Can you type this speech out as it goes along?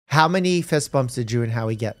How many fist bumps did you and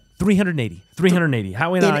Howie get? 380. 380.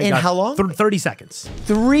 Howie and I in got how long? 30 seconds.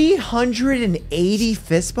 380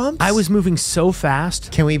 fist bumps? I was moving so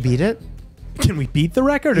fast. Can we beat it? Can we beat the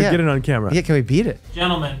record or get it on camera? Yeah, can we beat it?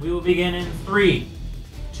 Gentlemen, we will begin in 3,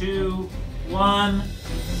 2, 1.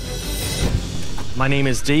 My name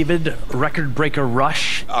is David Record Breaker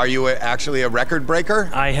Rush. Are you actually a record breaker?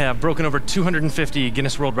 I have broken over 250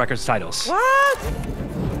 Guinness World Records titles. What?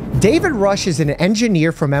 David Rush is an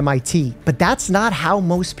engineer from MIT, but that's not how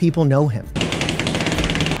most people know him.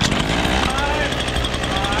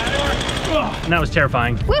 That was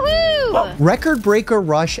terrifying. Woohoo! Record Breaker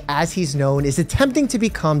Rush, as he's known, is attempting to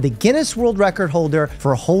become the Guinness World Record holder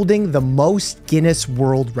for holding the most Guinness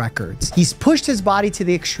World Records. He's pushed his body to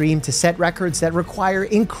the extreme to set records that require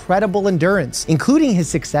incredible endurance, including his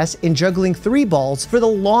success in juggling 3 balls for the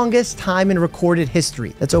longest time in recorded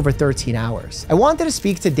history. That's over 13 hours. I wanted to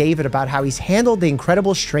speak to David about how he's handled the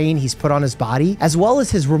incredible strain he's put on his body, as well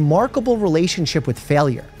as his remarkable relationship with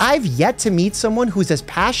failure. I've yet to meet someone who's as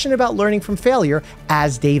passionate about learning from failure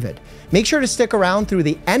as David. Make sure to stick around through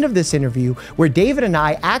the end of this interview where David and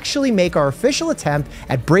I actually make our official attempt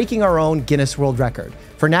at breaking our own Guinness World Record.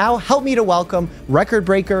 For now, help me to welcome record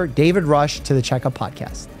breaker David Rush to the Checkup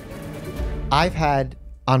Podcast. I've had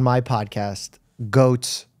on my podcast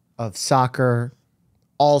GOATs of soccer,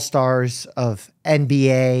 all-stars of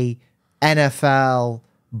NBA, NFL,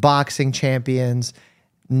 boxing champions.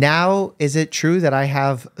 Now, is it true that I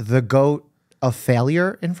have the GOAT of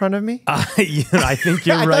failure in front of me? I think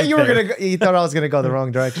you're I right. thought you were you thought I was gonna go the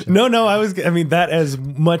wrong direction. No, I mean, that is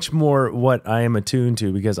much more what I am attuned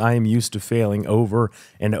to because I am used to failing over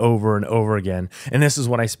and over and over again. And this is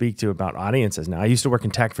what I speak to about audiences now. I used to work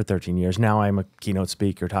in tech for 13 years. Now I'm a keynote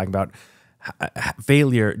speaker talking about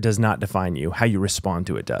failure does not define you. How you respond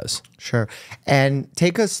to it does. Sure. And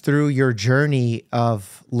take us through your journey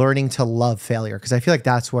of learning to love failure, because I feel like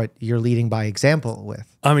that's what you're leading by example with.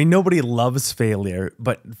 I mean, nobody loves failure,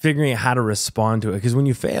 but figuring out how to respond to it. Because when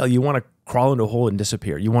you fail, you want to crawl into a hole and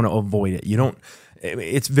disappear. You want to avoid it. You don't.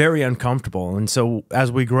 It's very uncomfortable. And so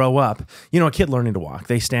as we grow up, you know, a kid learning to walk,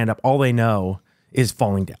 they stand up. All they know is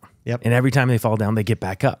falling down. Yep. And every time they fall down, they get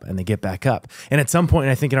back up and they get back up. And at some point,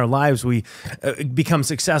 I think in our lives, we become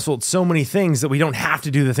successful at so many things that we don't have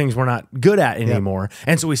to do the things we're not good at anymore. Yep.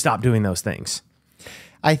 And so we stop doing those things.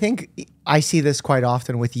 I think I see this quite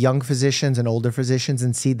often with young physicians and older physicians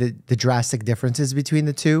and see the drastic differences between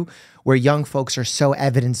the two, where young folks are so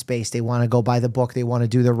evidence-based. They want to go by the book. They want to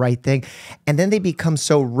do the right thing. And then they become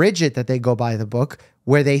so rigid that they go by the book,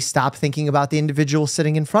 where they stop thinking about the individual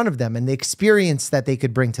sitting in front of them and the experience that they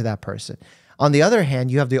could bring to that person. On the other hand,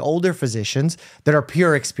 you have the older physicians that are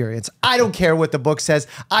pure experience. I don't care what the book says.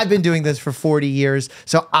 I've been doing this for 40 years,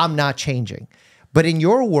 so I'm not changing. But in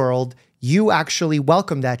your world, you actually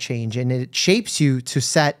welcome that change, and it shapes you to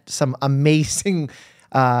set some amazing,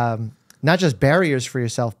 not just barriers for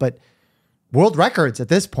yourself, but world records at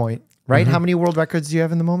this point, right? Mm-hmm. How many world records do you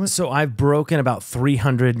have in the moment? So I've broken about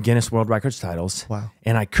 300 Guinness World Records titles. Wow.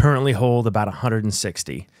 And I currently hold about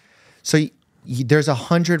 160. So there's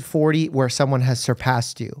 140 where someone has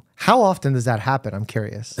surpassed you. How often does that happen? I'm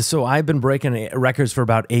curious. So I've been breaking records for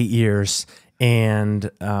about 8 years, and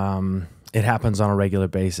it happens on a regular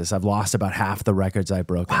basis. I've lost about half the records I've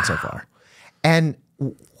broken so far. And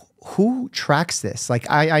who tracks this? Like,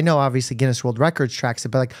 I know obviously Guinness World Records tracks it,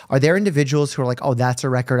 but like, are there individuals who are like, oh, that's a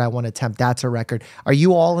record I want to attempt, that's a record? Are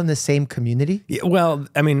you all in the same community? Yeah, well,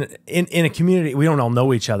 I mean, in a community, we don't all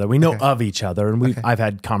know each other. We know of each other, and I've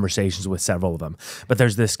had conversations with several of them. But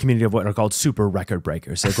there's this community of what are called super record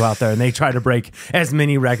breakers. They go out there and they try to break as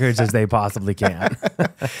many records as they possibly can.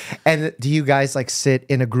 And do you guys like sit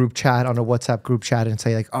in a group chat, on a WhatsApp group chat, and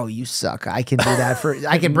say like, oh, you suck, I can do that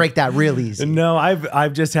I can break that real easy? No,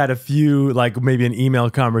 I've just had a few, like maybe an email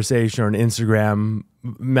conversation or an Instagram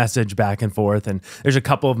message back and forth, and there's a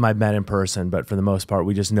couple of them I've met in person, but for the most part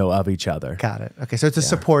we just know of each other. Got it. Okay, so it's a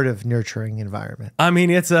supportive, nurturing environment. I mean,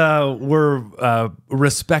 it's we're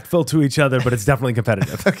respectful to each other, but it's definitely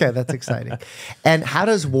competitive. Okay, that's exciting. And how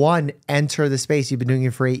does one enter the space? You've been doing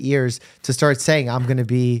it for 8 years to start saying, I'm going to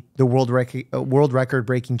be the world record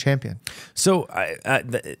breaking champion. So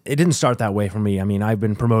it didn't start that way for me. I mean, I've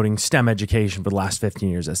been promoting STEM education for the last 15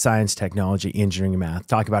 years, at science, technology, engineering, and math,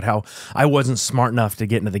 talk about how I wasn't smart enough to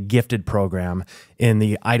get into the gifted program in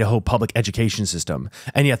the Idaho public education system.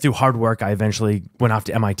 And yet through hard work, I eventually went off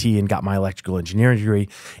to MIT and got my electrical engineering degree.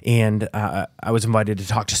 And I was invited to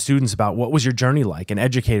talk to students about what was your journey like? And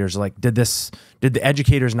educators like, did the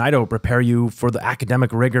educators in Idaho prepare you for the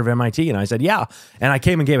academic rigor of MIT? And I said, yeah. And I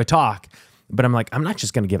came and gave a talk. but I'm like, I'm not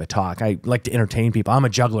just going to give a talk. I like to entertain people. I'm a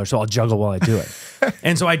juggler, so I'll juggle while I do it.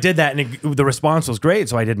 And so I did that, and the response was great.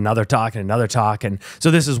 So I did another talk and another talk. And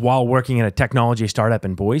so this is while working in a technology startup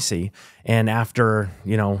in Boise. And after,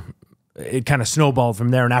 you know, it kind of snowballed from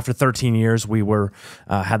there. And after 13 years, we were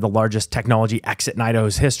had the largest technology exit in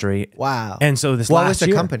Idaho's history. Wow. And so this what last was the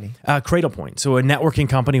year, company? Cradlepoint. So a networking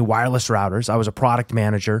company, wireless routers. I was a product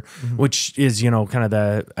manager, which is, you know, kind of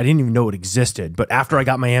I didn't even know it existed. But after I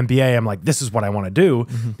got my MBA, I'm like, this is what I want to do,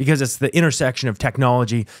 because it's the intersection of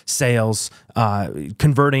technology, sales,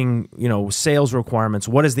 converting, you know, sales requirements.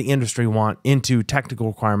 What does the industry want into technical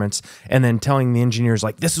requirements? And then telling the engineers,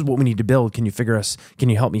 like, this is what we need to build. Can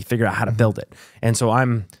you help me figure out how to build it? And so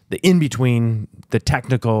I'm the in-between the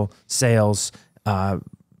technical sales,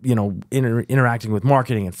 you know, interacting with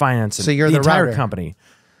marketing and finance. And So you're the the entire router. company.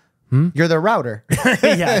 You're the router.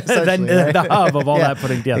 Yeah, the hub of all that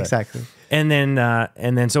putting together. Exactly. And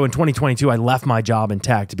then so in 2022, I left my job in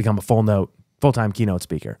tech to become a full-time keynote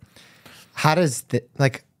speaker. How do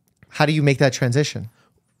you make that transition?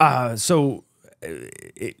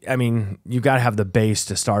 I mean, you got to have the base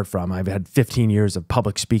to start from. I've had 15 years of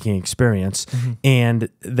public speaking experience, and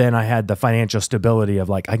then I had the financial stability of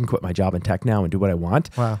like, I can quit my job in tech now and do what I want.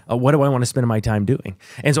 Wow. What do I want to spend my time doing?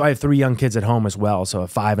 And so I have 3 young kids at home as well. So a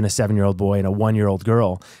 5 and a 7-year-old boy and a 1-year-old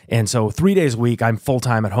girl. And so 3 days a week, I'm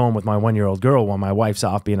full-time at home with my 1-year-old girl while my wife's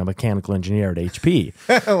off being a mechanical engineer at HP.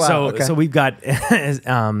 Wow, okay. So we've got,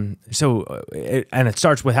 and it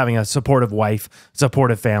starts with having a supportive wife,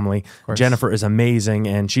 supportive family. Jennifer is amazing,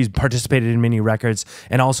 and she's participated in many records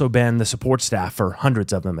and also been the support staff for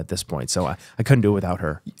hundreds of them at this point. So I couldn't do it without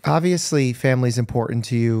her. Obviously, family is important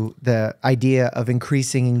to you. The idea of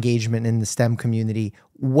increasing engagement in the STEM community.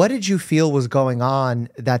 What did you feel was going on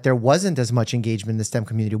that there wasn't as much engagement in the STEM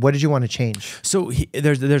community? What did you want to change? So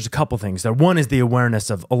there's a couple things there. One is the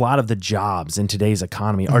awareness of a lot of the jobs in today's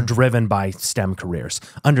economy are driven by STEM careers.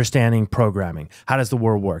 Understanding programming. How does the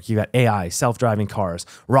world work? You got AI, self-driving cars,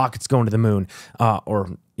 rockets going to the moon,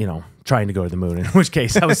 or, you know, trying to go to the moon, in which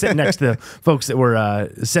case I was sitting next to the folks that were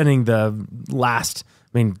sending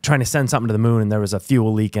trying to send something to the moon, and there was a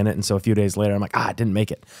fuel leak in it. And so a few days later, I'm like, it didn't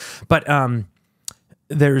make it. But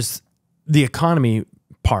there's the economy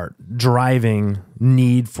part driving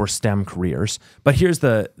need for STEM careers. But here's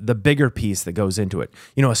the bigger piece that goes into it.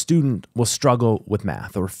 You know, a student will struggle with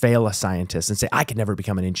math or fail a scientist and say, I could never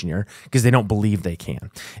become an engineer, because they don't believe they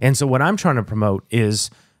can. And so what I'm trying to promote is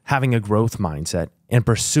having a growth mindset and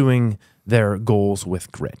pursuing their goals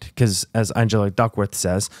with grit. Because as Angela Duckworth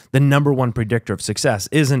says, the #1 predictor of success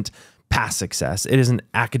isn't past success. It isn't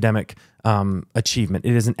academic achievement.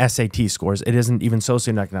 It isn't SAT scores. It isn't even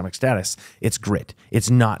socioeconomic status. It's grit.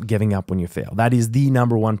 It's not giving up when you fail. That is the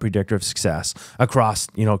 #1 predictor of success across,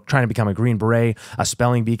 you know, trying to become a Green Beret, a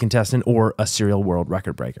spelling bee contestant, or a serial world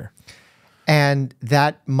record breaker. And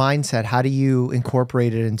that mindset, how do you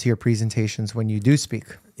incorporate it into your presentations when you do speak?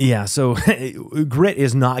 Yeah, so grit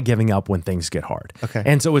is not giving up when things get hard. Okay.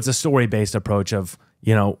 And so it's a story-based approach of,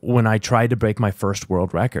 you know, when I tried to break my first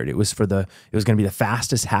world record, it was going to be the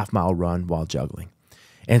fastest half-mile run while juggling.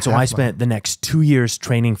 And so I spent the next 2 years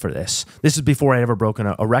training for this. This is before I'd ever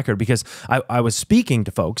broken a record, because I was speaking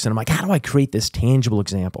to folks and I'm like, how do I create this tangible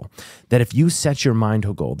example that if you set your mind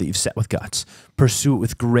to a goal that you've set with guts, pursue it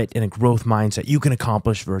with grit and a growth mindset, you can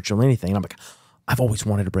accomplish virtually anything. And I'm like, I've always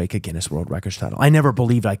wanted to break a Guinness World Records title. I never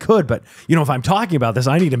believed I could, but you know, if I'm talking about this,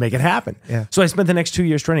 I need to make it happen. Yeah. So I spent the next 2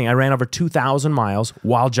 years training. I ran over 2,000 miles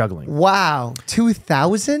while juggling. Wow,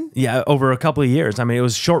 2,000? Yeah, over a couple of years. I mean, it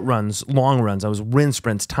was short runs, long runs. I was wind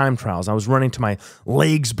sprints, time trials. I was running to my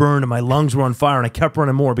legs burned and my lungs were on fire, and I kept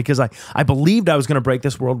running more because I believed I was going to break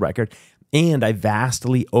this world record. And I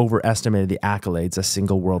vastly overestimated the accolades a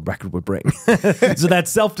single world record would bring. So that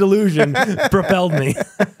self-delusion propelled me.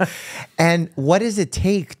 And what does it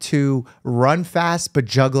take to run fast but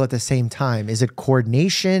juggle at the same time? Is it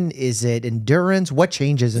coordination? Is it endurance? What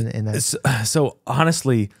changes in that? So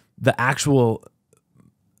honestly, the actual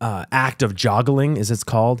act of joggling, as it's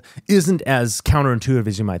called, isn't as counterintuitive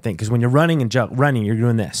as you might think. Because when you're running and running, you're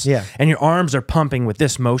doing this. Yeah. And your arms are pumping with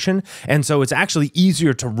this motion. And so it's actually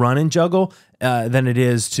easier to run and juggle than it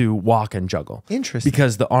is to walk and juggle. Interesting.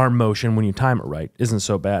 Because the arm motion, when you time it right, isn't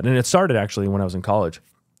so bad. And it started actually when I was in college.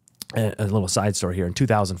 A little side story here. In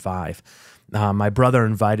 2005, my brother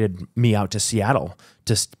invited me out to Seattle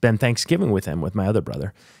to spend Thanksgiving with him, with my other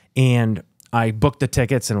brother. And I booked the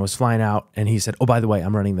tickets and was flying out, and he said, oh, by the way,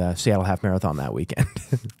 I'm running the Seattle Half Marathon that weekend.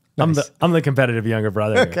 I'm the competitive younger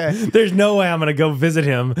brother. Okay. There's no way I'm going to go visit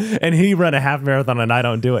him and he run a half marathon and I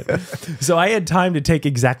don't do it. So I had time to take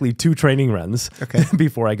exactly 2 training runs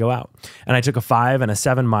before I go out. And I took a 5 and a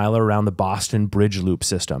 7 miler around the Boston Bridge Loop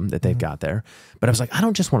system that they've got there. But I was like, I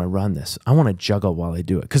don't just want to run this. I want to juggle while I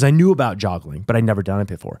do it. Because I knew about joggling, but I'd never done it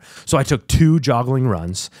before. So I took 2 joggling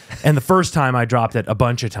runs. And the first time I dropped it a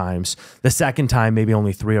bunch of times. The second time, maybe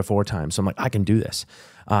only 3 or 4 times. So I'm like, I can do this.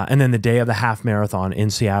 And then the day of the half marathon in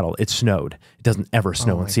Seattle, it snowed. It doesn't ever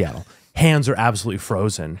snow in Seattle. Hands are absolutely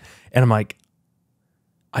frozen. And I'm like,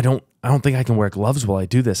 I don't think I can wear gloves while I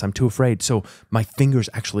do this. I'm too afraid. So my fingers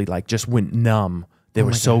actually like just went numb. They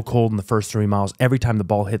were so cold in the first 3 miles. Every time the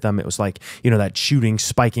ball hit them, it was like, you know, that shooting,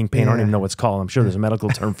 spiking pain. I don't even know what it's called. I'm sure there's a medical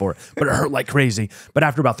term for it, but it hurt like crazy. But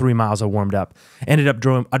after about 3 miles, I warmed up. Ended up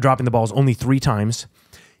dropping the balls only 3 times,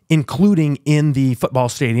 including in the football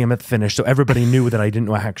stadium at the finish. So everybody knew that I didn't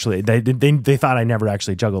actually, they thought I never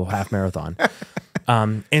actually juggled a half marathon.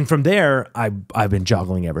 And from there, I've been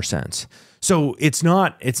juggling ever since. So it's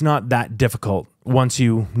not that difficult once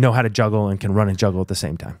you know how to juggle and can run and juggle at the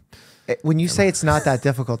same time. When you say it's not that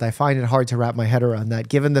difficult, I find it hard to wrap my head around that,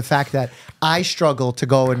 given the fact that I struggle to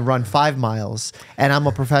go and run 5 miles and I'm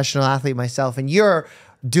a professional athlete myself, and you're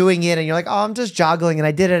doing it and you're like, oh, I'm just joggling, and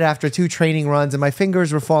I did it after 2 training runs and my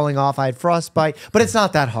fingers were falling off. I had frostbite, but it's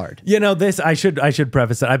not that hard. You know, this I should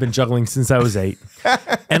preface that I've been juggling since I was 8.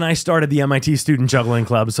 And I started the MIT Student Juggling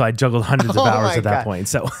Club, so I juggled hundreds of hours at that point.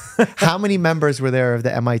 So how many members were there of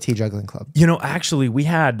the MIT Juggling Club? You know, actually we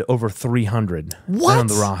had over 300 on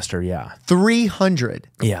the roster, yeah. 300?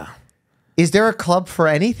 Yeah. Is there a club for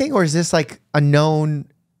anything, or is this like a known,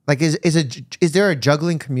 like is there a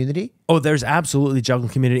juggling community? Oh, there's absolutely juggling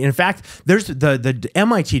community. In fact, there's the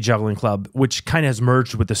MIT Juggling Club, which kind of has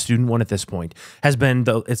merged with the student one at this point, has been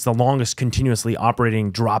it's the longest continuously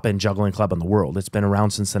operating drop-in juggling club in the world. It's been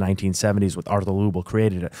around since the 1970s with Arthur Lubel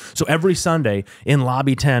created it. So every Sunday in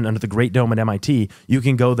Lobby 10 under the Great Dome at MIT, you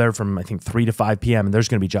can go there from I think 3 to 5 p.m. and there's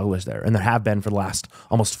going to be jugglers there, and there have been for the last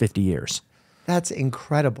almost 50 years. That's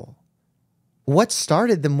incredible. What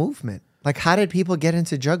started the movement? Like, how did people get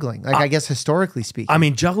into juggling? Like, I guess historically speaking. I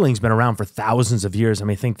mean, juggling's been around for thousands of years. I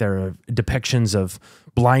mean, I think there are depictions of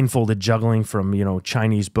blindfolded juggling from, you know,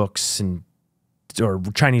 Chinese books or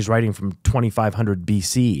Chinese writing from 2500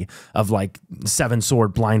 BC of like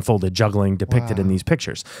 7-sword blindfolded juggling depicted in these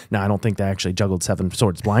pictures. Now, I don't think they actually juggled 7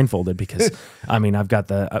 swords blindfolded because, I mean, I've got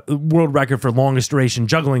the world record for longest duration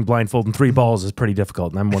juggling blindfold and 3 balls is pretty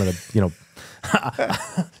difficult. And I'm one of the, you know,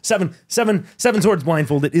 7 swords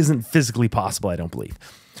blindfolded isn't physically possible, I don't believe.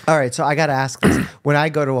 All right, so I got to ask this. When I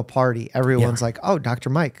go to a party, everyone's like, oh, Dr.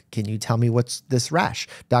 Mike, can you tell me what's this rash?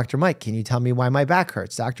 Dr. Mike, can you tell me why my back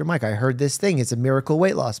hurts? Dr. Mike, I heard this thing. It's a miracle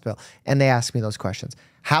weight loss pill. And they ask me those questions.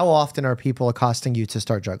 How often are people accosting you to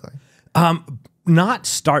start juggling? Not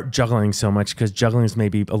start juggling so much, because juggling is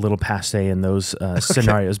maybe a little passe in those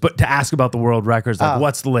scenarios, but to ask about the world records, like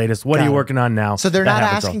what's the latest? What are you working on now? So they're not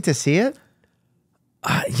asking to see it?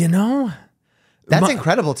 You know... That's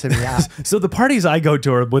incredible to me. Yeah. So the parties I go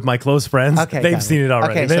to are with my close friends. Okay, they've seen it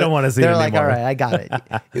already. Okay, they don't want to see it anymore. They're like, all right, I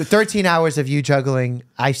got it. 13 hours of you juggling.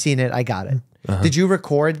 I've seen it. I got it. Did you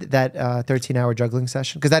record that 13-hour juggling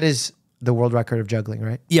session? Because that is the world record of juggling,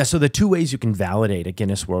 right? Yeah, so the 2 ways you can validate a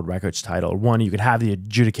Guinness World Records title. One, you could have the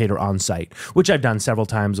adjudicator on site, which I've done several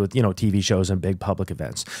times with, you know, TV shows and big public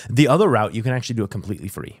events. The other route, you can actually do it completely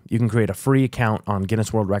free. You can create a free account on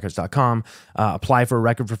GuinnessWorldRecords.com, apply for a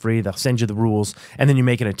record for free, they'll send you the rules, and then you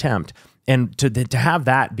make an attempt. And to have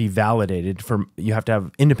that be validated, you have to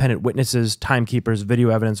have independent witnesses, timekeepers, video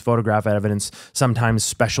evidence, photograph evidence, sometimes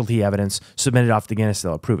specialty evidence submitted off to Guinness,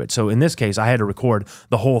 they'll approve it. So in this case, I had to record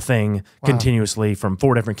the whole thing continuously from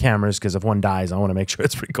 4 different cameras, because if one dies, I want to make sure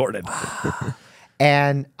it's recorded.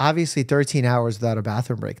 And obviously 13 hours without a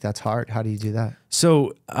bathroom break, that's hard. How do you do that?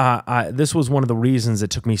 So this was one of the reasons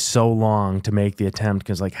it took me so long to make the attempt,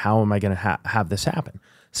 because like, how am I going to have this happen?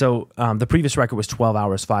 So the previous record was 12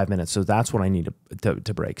 hours, 5 minutes. So that's what I need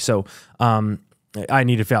to break. So I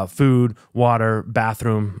need to fill out food, water,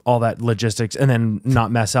 bathroom, all that logistics, and then not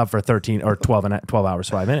mess up for 13 or 12 hours,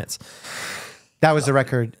 5 minutes. That was the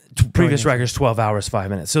record. Previous record is 12 hours, 5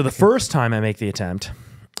 minutes. So the first time I make the attempt,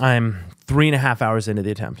 I'm 3.5 hours into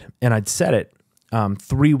the attempt, and I'd set it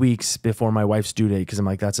 3 weeks before my wife's due date, because I'm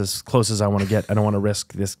like, that's as close as I want to get. I don't want to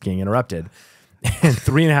risk this being interrupted. And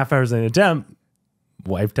 3.5 hours into the attempt,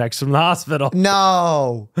 wife texts from the hospital.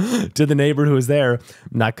 No. To the neighbor who was there,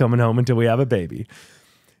 not coming home until we have a baby.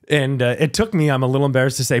 And it took me, I'm a little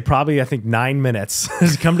embarrassed to say, probably I think 9 minutes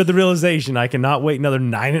to come to the realization I cannot wait another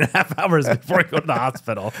 9.5 hours before I go to the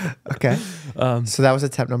hospital. Okay. So that was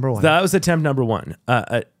attempt number 1. That was attempt number 1.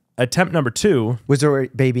 attempt number 2. Was there a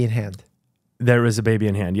baby in hand? There is a baby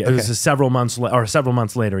in hand. Yeah, it was several months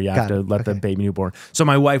later. You have to let the baby newborn. So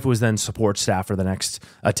my wife was then support staff for the next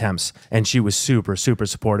attempts, and she was super, super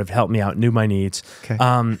supportive, helped me out, knew my needs,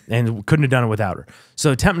 and couldn't have done it without her.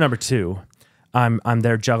 So attempt number 2, I'm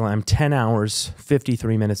there juggling. I'm 10 hours,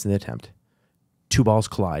 53 minutes in the attempt. 2 balls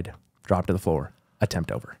collide, drop to the floor,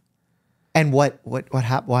 attempt over. And what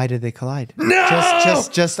happened? Why did they collide? No!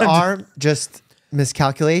 Just arm, just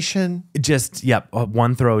miscalculation. Just,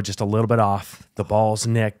 one throw, just a little bit off. The ball's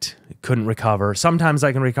nicked, couldn't recover. Sometimes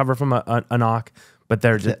I can recover from a knock, but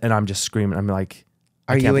and I'm just screaming. I'm like,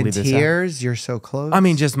 are you in tears? You're so close. I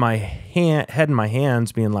mean, just my head in my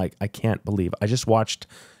hands being like, I can't believe it. I just watched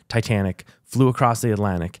Titanic, flew across the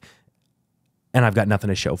Atlantic, and I've got nothing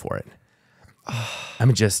to show for it. I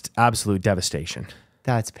mean, just absolute devastation.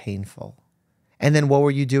 That's painful. And then what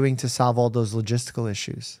were you doing to solve all those logistical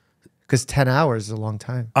issues? Because 10 hours is a long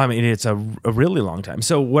time. I mean, it's a really long time.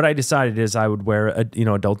 So what I decided is I would wear a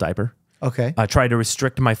adult diaper. Okay. I tried to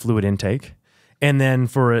restrict my fluid intake. And then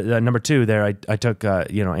for number 2 there, I took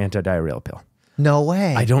anti-diarrheal pill. No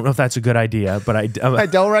way. I don't know if that's a good idea, but I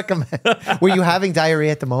don't recommend. Were you having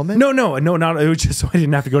diarrhea at the moment? No, not. It was just so I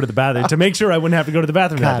didn't have to go to the bathroom to make sure I wouldn't have to go to the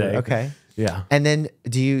bathroom that day. Okay. Yeah. And then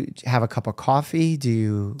do you have a cup of coffee?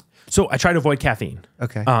 So I try to avoid caffeine.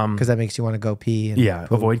 Okay. Because that makes you want to go pee. And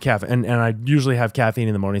avoid caffeine. And I usually have caffeine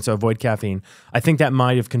in the morning, so avoid caffeine. I think that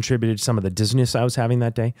might have contributed to some of the dizziness I was having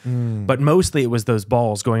that day. But mostly it was those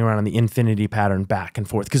balls going around on the infinity pattern back and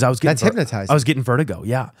forth because I was getting hypnotizing. I was getting vertigo,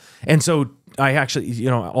 yeah. And so I actually,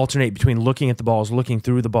 alternate between looking at the balls, looking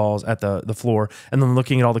through the balls at the floor, and then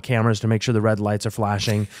looking at all the cameras to make sure the red lights are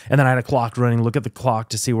flashing. And then I had a clock running, look at the clock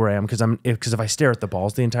to see where I am because if I stare at the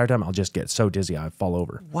balls the entire time, I'll just get so dizzy I fall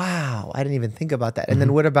over. Wow, I didn't even think about that. And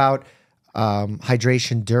then what about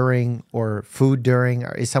hydration during or food during?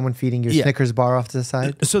 Is someone feeding your Snickers bar off to the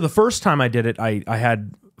side? So the first time I did it, I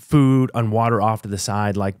had food and water off to the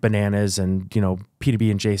side, like bananas and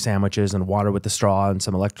PB&J sandwiches and water with the straw and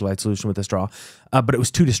some electrolyte solution with the straw. But it was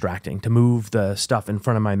too distracting to move the stuff in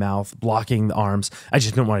front of my mouth, blocking the arms. I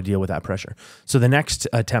just didn't want to deal with that pressure. So the next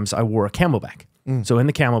attempts, I wore a Camelback. So in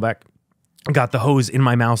the Camelback, got the hose in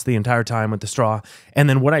my mouth the entire time with the straw. And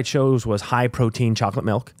then what I chose was high protein chocolate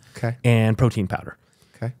milk and protein powder.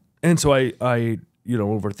 Okay. And so I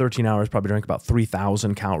over 13 hours, probably drank about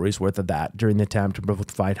 3,000 calories worth of that during the attempt to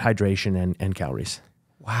provide hydration and calories.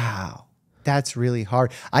 Wow. That's really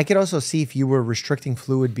hard. I could also see if you were restricting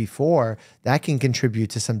fluid before, that can contribute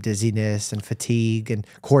to some dizziness and fatigue and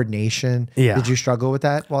coordination. Yeah. Did you struggle with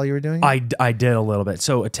that while you were doing it? I did a little bit.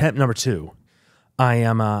 So attempt number 2, I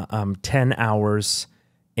am 10 hours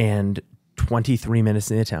and 23 minutes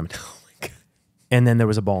in the attempt. Oh my God. And then there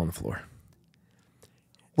was a ball on the floor.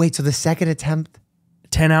 Wait, so the second attempt?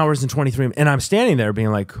 10 hours and 23 minutes. And I'm standing there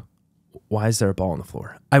being like, why is there a ball on the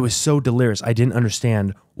floor? I was so delirious. I didn't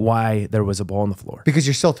understand why there was a ball on the floor. Because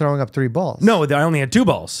you're still throwing up 3 balls. No, I only had 2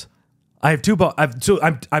 balls. I have 2 balls.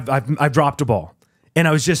 I've dropped a ball. And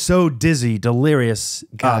I was just so dizzy, delirious,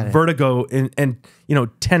 vertigo, and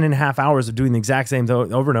 10 and a half hours of doing the exact same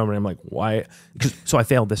thing over and over. And I'm like, why? So I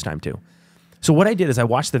failed this time too. So what I did is I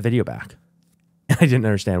watched the video back. And I didn't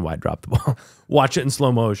understand why I dropped the ball. Watch it in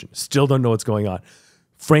slow motion. Still don't know what's going on.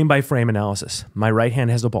 Frame by frame analysis. My right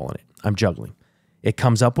hand has a ball in it. I'm juggling. It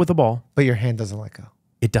comes up with a ball. But your hand doesn't let go.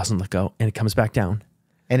 It doesn't let go. And it comes back down.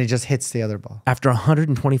 And it just hits the other ball. After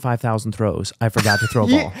 125,000 throws, I forgot to throw a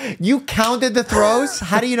ball. You counted the throws?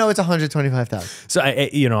 How do you know it's 125,000? So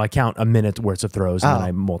I count a minute worth of throws and then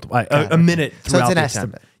I multiply a minute throughout. So it's an the estimate.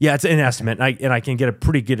 Attempt. Yeah, it's an estimate. And I can get a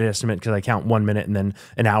pretty good estimate because I count 1 minute and then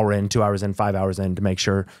an hour in, 2 hours in, 5 hours in to make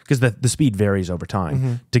sure, because the speed varies over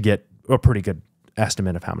time to get a pretty good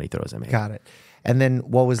estimate of how many throws I made. Got it. And then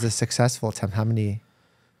what was the successful attempt? How many?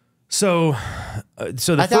 So at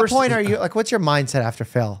that point, are you like, what's your mindset after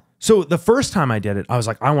fail? So the first time I did it, I was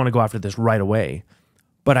like, I want to go after this right away.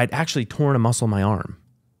 But I'd actually torn a muscle in my arm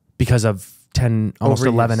because of almost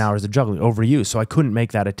 11 hours of juggling, overuse. So I couldn't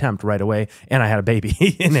make that attempt right away. And I had a baby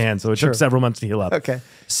in hand. So it took several months to heal up. Okay.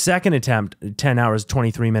 Second attempt, 10 hours,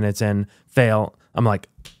 23 minutes in, fail. I'm like,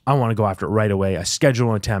 I want to go after it right away. I schedule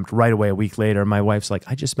an attempt right away. A week later, my wife's like,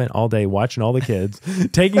 I just spent all day watching all the kids,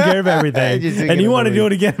 taking care of everything. And you want to do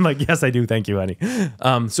it again? I'm like, yes, I do. Thank you, honey.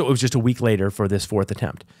 So it was just a week later for this 4th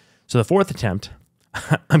attempt. So the 4th attempt,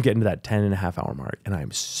 I'm getting to that 10.5 hour mark, and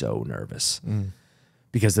I'm so nervous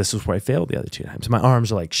because this is where I failed the other 2 times. My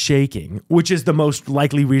arms are like shaking, which is the most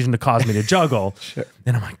likely reason to cause me to juggle.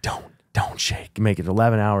 And I'm like, don't shake. Make it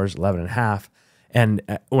 11 hours, 11 and a half. And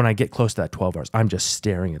when I get close to that 12 hours, I'm just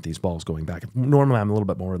staring at these balls going back. Normally, I'm a little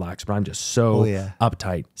bit more relaxed, but I'm just so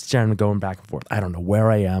uptight, staring, going back and forth. I don't know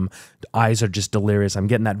where I am. The eyes are just delirious. I'm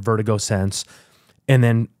getting that vertigo sense. And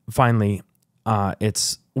then finally,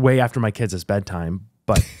 it's way after my kids' bedtime,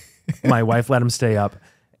 but my wife let him stay up.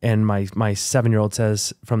 And my 7-year-old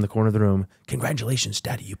says from the corner of the room, "Congratulations,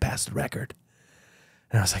 Daddy, you passed the record."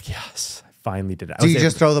 And I was like, yes, I finally did it. Do you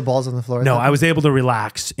just throw the balls on the floor? No, I was able to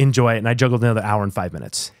relax, enjoy it, and I juggled another hour and 5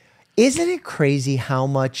 minutes. Isn't it crazy how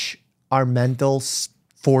much our mental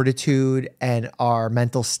fortitude and our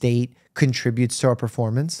mental state contributes to our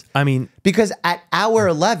performance? I mean, because at hour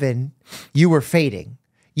 11, you were fading.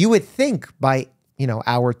 You would think by,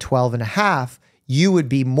 hour 12 and a half, you would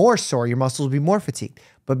be more sore, your muscles would be more fatigued.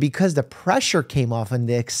 But because the pressure came off and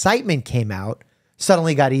the excitement came out,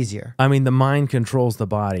 suddenly got easier. I mean, the mind controls the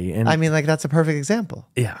body. And I mean, like, that's a perfect example.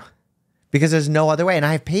 Yeah. Because there's no other way. And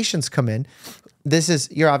I have patients come in.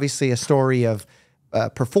 You're obviously a story of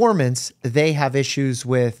performance. They have issues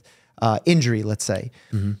with injury, let's say.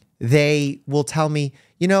 Mm-hmm. They will tell me,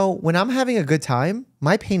 when I'm having a good time,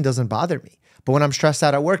 my pain doesn't bother me. But when I'm stressed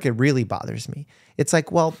out at work, it really bothers me. It's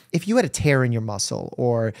like, well, if you had a tear in your muscle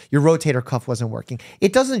or your rotator cuff wasn't working,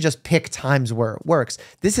 it doesn't just pick times where it works.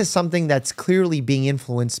 This is something that's clearly being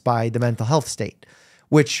influenced by the mental health state,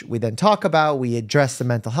 which we then talk about, we address the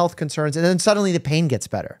mental health concerns, and then suddenly the pain gets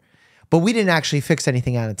better. But we didn't actually fix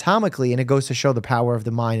anything anatomically, and it goes to show the power of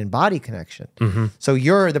the mind and body connection. Mm-hmm. So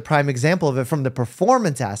you're the prime example of it from the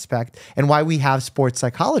performance aspect and why we have sports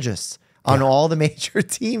psychologists on all the major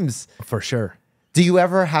teams. For sure. Do you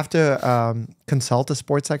ever have to consult a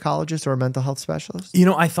sports psychologist or a mental health specialist?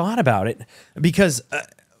 I thought about it because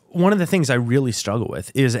one of the things I really struggle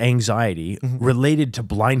with is anxiety related to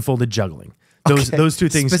blindfolded juggling. Those two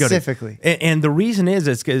things specifically. And the reason is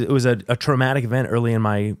it was a traumatic event early in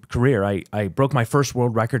my career. I broke my first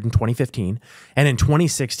world record in 2015, and in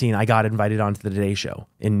 2016 I got invited onto the Today Show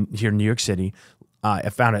here in New York City. I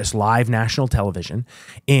found it's live national television,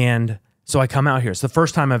 and so I come out here. It's the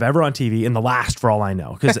first time I've ever on TV, and the last for all I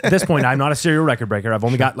know. Because at this point, I'm not a serial record breaker. I've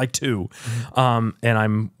only got like 2. And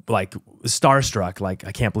I'm like starstruck. Like,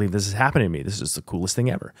 I can't believe this is happening to me. This is the coolest thing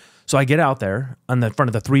ever. So I get out there on the front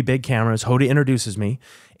of the 3 big cameras. Hoda introduces me,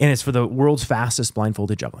 and it's for the world's fastest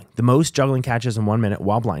blindfolded juggling. The most juggling catches in 1 minute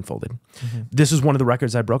while blindfolded. This is one of the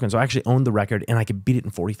records I've broken. So I actually owned the record, and I could beat it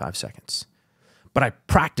in 45 seconds. But I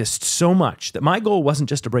practiced so much that my goal wasn't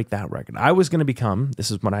just to break that record. I was going to become,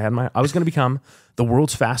 this is what I was going to become the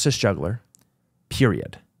world's fastest juggler,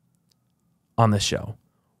 period, on this show,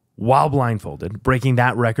 while blindfolded, breaking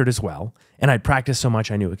that record as well. And I'd practiced so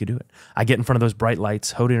much I knew I could do it. I get in front of those bright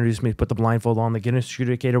lights. Hoda introduced me, put the blindfold on, the Guinness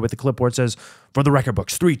indicator with the clipboard says, "For the record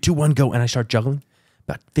books, 3, 2, 1, go." And I start juggling.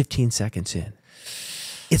 About 15 seconds in,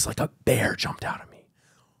 it's like a bear jumped out of me.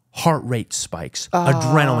 Heart rate spikes,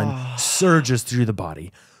 adrenaline surges through the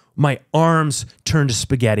body. My arms turn to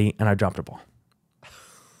spaghetti, and I dropped a ball.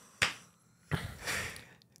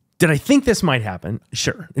 Did I think this might happen?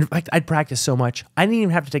 Sure. In fact, I'd practiced so much, I didn't even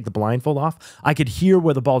have to take the blindfold off. I could hear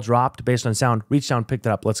where the ball dropped based on sound, reached down, picked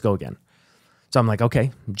it up, let's go again. So I'm like,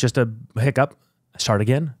 okay, just a hiccup, start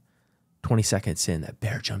again. 20 seconds in, that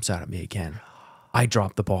bear jumps out at me again. I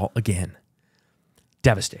drop the ball again.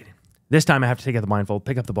 Devastating. This time I have to take out the blindfold,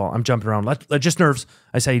 pick up the ball. I'm jumping around. Just nerves.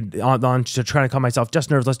 I say on to try to calm myself.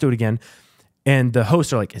 Just nerves. Let's do it again. And the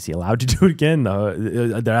hosts are like, "Is he allowed to do it again?"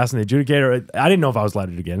 They're asking the adjudicator. I didn't know if I was allowed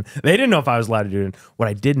to do it again. They didn't know if I was allowed to do it. What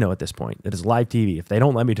I did know at this point, it is live TV. If they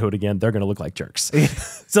don't let me do it again, they're going to look like jerks.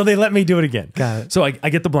 So they let me do it again. Got it. So I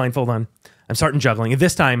get the blindfold on. I'm starting juggling. And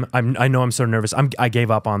this time, I know I'm so nervous. I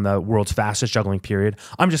gave up on the world's fastest juggling period.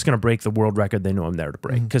 I'm just going to break the world record they know I'm there to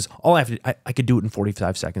break. Because all I have to, I could do it in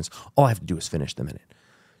 45 seconds. All I have to do is finish the minute.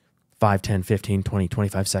 5, 10, 15, 20,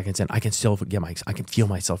 25 seconds in. I can still I can feel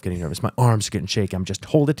myself getting nervous. My arms are getting shaky. I'm just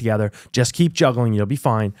hold it together. Just keep juggling. You'll be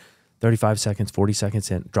fine. 35 seconds, 40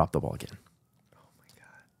 seconds in, drop the ball again. Oh my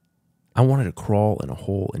God. I wanted to crawl in a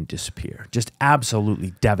hole and disappear. Just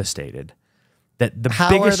absolutely devastated. That the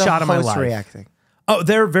biggest shot of my life. How are the hosts reacting? Oh,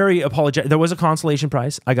 they're very apologetic. There was a consolation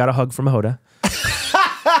prize. I got a hug from Hoda.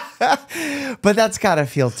 But that's gotta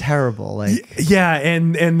feel terrible. Like, yeah,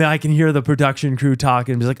 and I can hear the production crew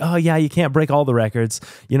talking. Be like, "Oh yeah, you can't break all the records.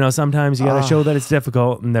 Sometimes you gotta show that it's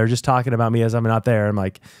difficult." And they're just talking about me as I'm not there. I'm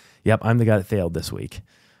like, "Yep, I'm the guy that failed this week."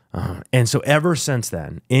 And so ever since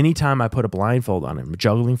then, anytime I put a blindfold on him,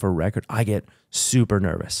 juggling for a record, I get super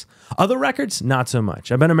nervous. Other records, not so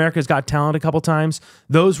much. I've been America's Got Talent a couple times.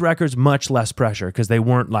 Those records, much less pressure because they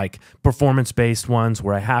weren't like performance-based ones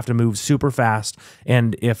where I have to move super fast.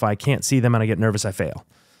 And if I can't see them and I get nervous, I fail.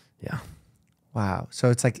 Yeah. Wow. So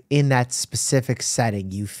it's like in that specific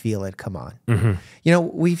setting, you feel it come on. You know,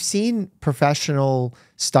 we've seen professional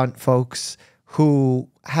stunt folks who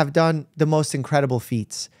have done the most incredible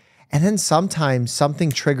feats. And then sometimes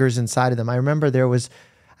something triggers inside of them. I remember there was,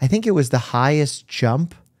 I think it was the highest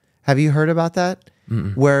jump. Have you heard about that?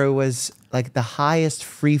 Where it was like the highest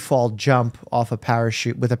free fall jump off a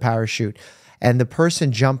parachute with a parachute. And the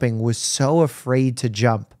person jumping was so afraid to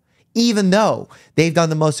jump, even though they've done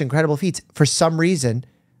the most incredible feats, for some reason,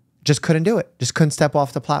 just couldn't do it. Just couldn't step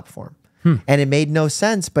off the platform. And it made no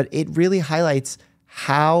sense, but it really highlights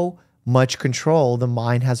how much control the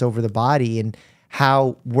mind has over the body and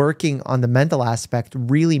how working on the mental aspect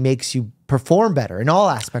really makes you perform better in all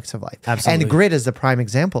aspects of life. Absolutely. And grit is the prime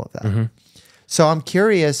example of that. So I'm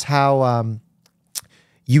curious how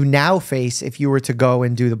you now face, if you were to go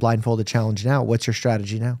and do the blindfolded challenge now, what's your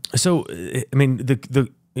strategy now? So, I mean,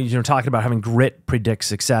 talking about having grit predict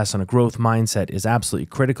success on a growth mindset is absolutely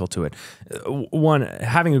critical to it. One,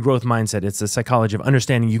 having a growth mindset, it's the psychology of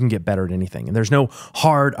understanding you can get better at anything. And there's no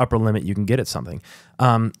hard upper limit you can get at something.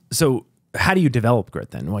 So how do you develop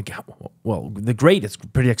grit then? Like, well, the grit is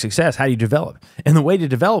predict success. How do you develop? And the way to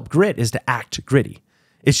develop grit is to act gritty.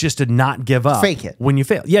 It's just to not give up. Fake it. When you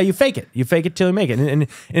fail. Yeah, you fake it. You fake it till you make it.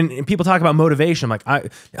 And people talk about motivation. I'm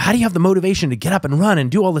like, how do you have the motivation to get up and run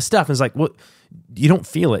and do all this stuff? And it's like, well, you don't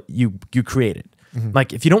feel it. You create it.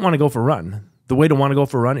 Like, if you don't want to go for a run, the way to want to go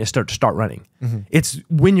for a run is start running. It's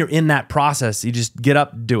when you're in that process, you just get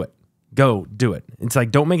up, do it. Go, do it. It's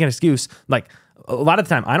like, don't make an excuse. Like, a lot of the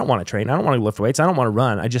time, I don't want to train. I don't want to lift weights. I don't want to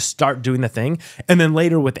run. I just start doing the thing. And then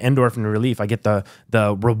later with endorphin relief, I get the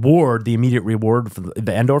reward, the immediate reward for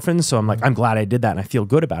the endorphins. So I'm like, I'm glad I did that and I feel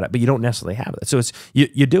good about it, but you don't necessarily have it. So it's,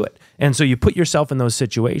 you do it. And so you put yourself in those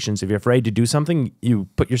situations. If you're afraid to do something, you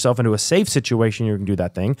put yourself into a safe situation, you can do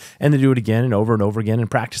that thing and then do it again and over again and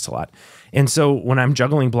practice a lot. And so when I'm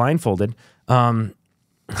juggling blindfolded, I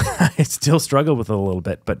still struggle with it a little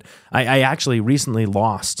bit, but I actually recently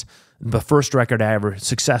lost the first record I ever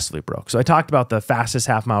successfully broke. So I talked about the fastest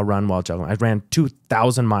half-mile run while juggling. I ran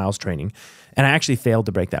 2,000 miles training, and I actually failed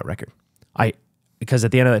to break that record. Because at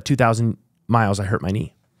the end of that 2,000 miles, I hurt my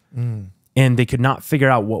knee. And they could not figure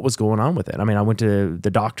out what was going on with it. I mean, I went to the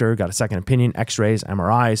doctor, got a second opinion, x-rays,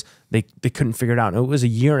 MRIs. They couldn't figure it out. And it was a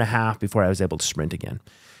year and a half before I was able to sprint again.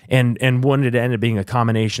 And one, it ended up being a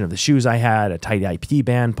combination of the shoes I had, a tight IPT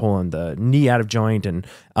band, pulling the knee out of joint,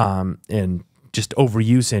 and just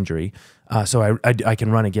overuse injury. So I can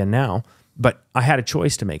run again now. But I had a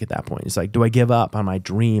choice to make at that point. It's like, do I give up on my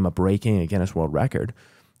dream of breaking a Guinness World Record?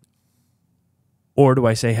 Or do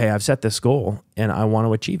I say, hey, I've set this goal and I want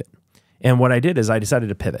to achieve it? And what I did is I decided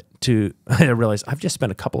to pivot to, I realized I've just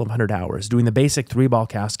spent a couple of 100 hours doing the basic 3-ball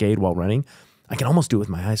cascade while running. I can almost do it with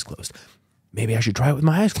my eyes closed. Maybe I should try it with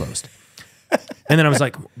my eyes closed. And then I was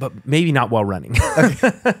like, but maybe not while running.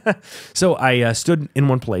 So I stood in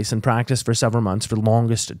one place and practiced for several months for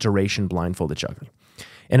longest duration blindfolded juggling.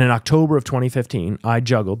 And in October of 2015, I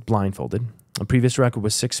juggled blindfolded. The previous record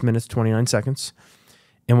was 6 minutes, 29 seconds.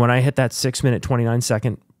 And when I hit that 6 minute, 29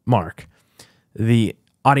 second mark, the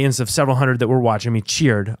audience of several hundred that were watching me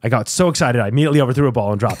cheered. I got so excited, I immediately overthrew a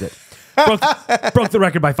ball and dropped it. Broke the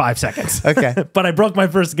record by 5 seconds. Okay. But I broke my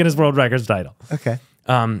first Guinness World Records title. Okay.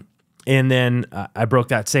 And then I broke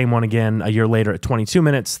that same one again a year later at 22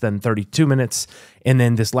 minutes, then 32 minutes. And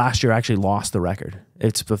then this last year I actually lost the record.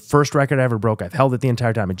 It's the first record I ever broke. I've held it the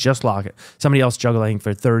entire time. I just lost it. Somebody else juggling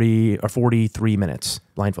for 30 or 43 minutes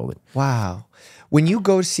blindfolded. Wow. When you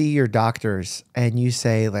go see your doctors and you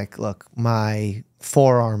say, like, look, my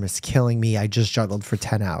forearm is killing me, I just juggled for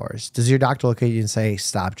 10 hours. Does your doctor look at you and say,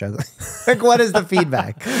 stop juggling? Like, what is the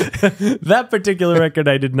feedback? That particular record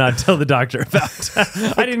I did not tell the doctor about.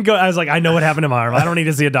 I didn't go, I was like, I know what happened to my arm. I don't need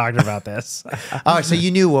to see a doctor about this. Oh, so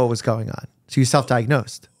you knew what was going on. So you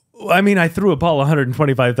self-diagnosed. I mean, I threw a ball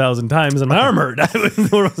 125,000 times and my arm hurt.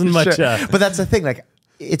 There wasn't much. Sure. But that's the thing. Like,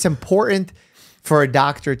 it's important for a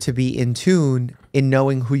doctor to be in tune in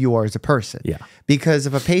knowing who you are as a person. Yeah. Because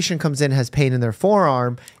if a patient comes in and has pain in their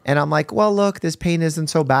forearm, and I'm like, well, look, this pain isn't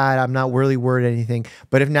so bad, I'm not really worried anything.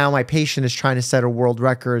 But if now my patient is trying to set a world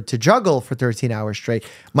record to juggle for 13 hours straight,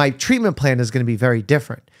 my treatment plan is going to be very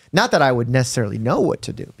different. Not that I would necessarily know what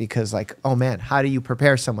to do, because like, oh man, how do you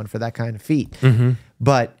prepare someone for that kind of feat?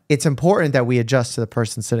 But it's important that we adjust to the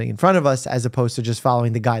person sitting in front of us as opposed to just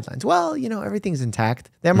following the guidelines. Well, you know, everything's intact.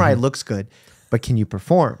 The MRI looks good, but can you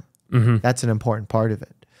perform? That's an important part of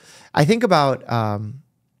it. I think about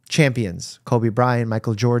champions. Kobe Bryant,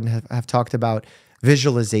 Michael Jordan have talked about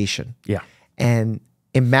visualization. Yeah. And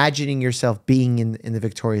imagining yourself being in the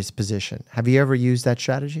victorious position. Have you ever used that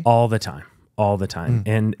strategy? All the time. all the time.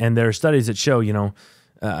 And there are studies that show,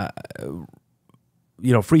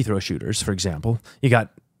 free throw shooters, for example, you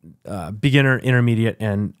got beginner, intermediate,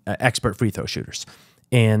 and expert free throw shooters.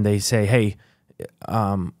 And they say, hey,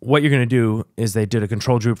 what you're going to do is they did a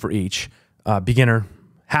control group for each. Beginner,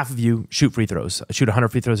 half of you shoot free throws, shoot 100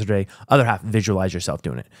 free throws a day. Other half, visualize yourself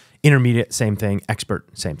doing it. Intermediate, same thing.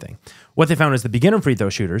 Expert, same thing. What they found is the beginner free throw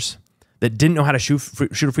shooters that didn't know how to shoot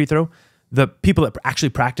a free throw, the people that actually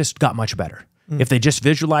practiced got much better. If they just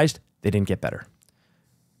visualized, they didn't get better.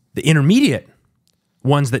 The intermediate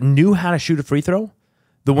ones that knew how to shoot a free throw,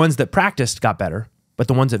 the ones that practiced got better, but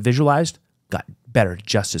the ones that visualized got better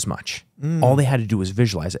just as much. All they had to do was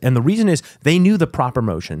visualize it. And the reason is they knew the proper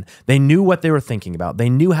motion. They knew what they were thinking about.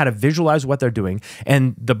 They knew how to visualize what they're doing.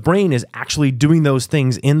 And the brain is actually doing those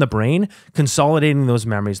things in the brain, consolidating those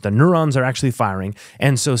memories. The neurons are actually firing.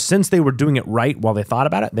 And so since they were doing it right while they thought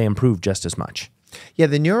about it, they improved just as much. Yeah,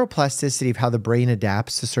 the neuroplasticity of how the brain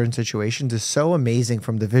adapts to certain situations is so amazing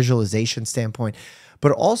from the visualization standpoint.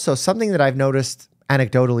 But also something that I've noticed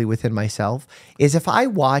anecdotally within myself is if I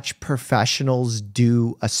watch professionals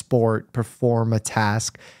do a sport, perform a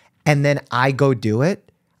task, and then I go do it,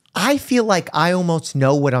 I feel like I almost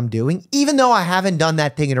know what I'm doing, even though I haven't done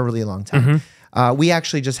that thing in a really long time. We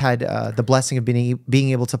actually just had the blessing of being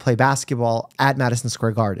able to play basketball at Madison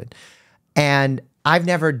Square Garden. And I've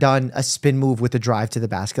never done a spin move with a drive to the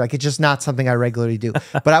basket. Like, it's just not something I regularly do.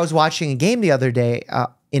 But I was watching a game the other day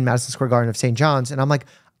in Madison Square Garden of St. John's, and I'm like,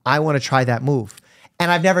 I want to try that move. And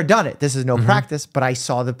I've never done it. This is no practice, but I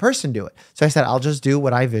saw the person do it. So I said, I'll just do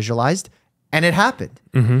what I visualized, and it happened.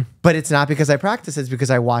 But it's not because I practiced, it's because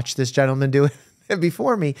I watched this gentleman do it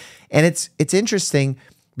before me. And it's interesting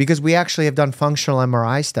because we actually have done functional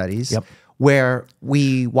MRI studies where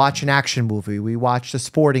we watch an action movie, we watch a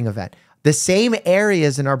sporting event. The same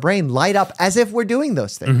areas in our brain light up as if we're doing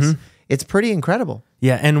those things. It's pretty incredible.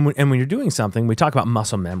 Yeah, and when you're doing something, we talk about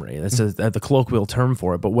muscle memory. That's the colloquial term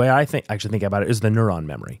for it. But the way I actually think about it is the neuron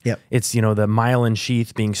memory. It's, the myelin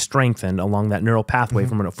sheath being strengthened along that neural pathway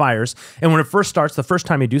from when it fires. And when it first starts, the first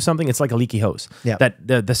time you do something, it's like a leaky hose. That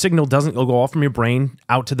the signal doesn't go off from your brain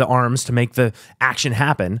out to the arms to make the action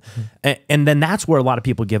happen. And then that's where a lot of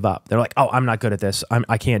people give up. They're like, oh, I'm not good at this.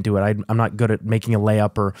 I can't do it. I'm not good at making a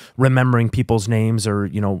layup or remembering people's names or,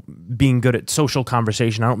 being good at social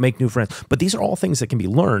conversation. I don't make new friends. But these are all things that can be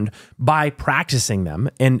learned by practicing them.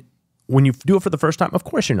 And when you do it for the first time, of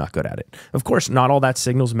course you're not good at it. Of course, not all that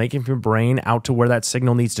signal's making from your brain out to where that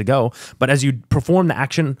signal needs to go. But as you perform the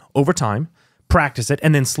action over time, practice it,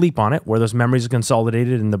 and then sleep on it, where those memories are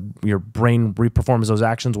consolidated and your brain reperforms those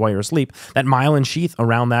actions while you're asleep, that myelin sheath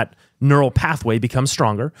around that neural pathway becomes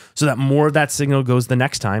stronger so that more of that signal goes the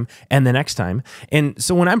next time and the next time. And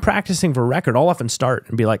so when I'm practicing for a record, I'll often start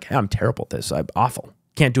and be like, hey, I'm terrible at this. I'm awful.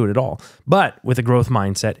 Can't do it at all. But with a growth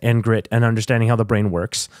mindset and grit and understanding how the brain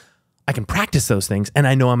works, I can practice those things, and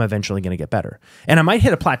I know I'm eventually going to get better. And I might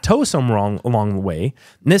hit a plateau somewhere along the way.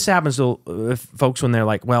 And this happens to folks when they're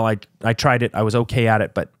like, well, I tried it, I was okay at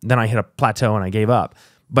it, but then I hit a plateau and I gave up.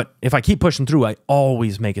 But if I keep pushing through, I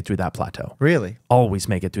always make it through that plateau. Really? Always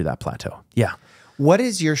make it through that plateau. Yeah. What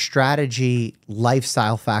is your strategy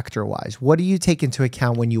lifestyle factor-wise? What do you take into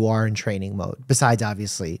account when you are in training mode, besides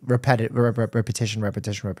obviously repetition?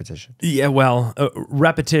 Yeah, well,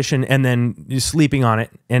 repetition and then sleeping on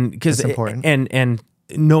it, and because that's important, and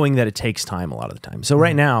knowing that it takes time a lot of the time. So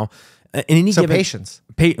right now, in any given patience,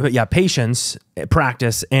 patience,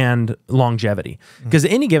 practice, and longevity. Because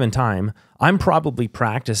at any given time, I'm probably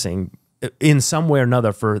practicing in some way or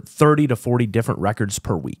another for 30 to 40 different records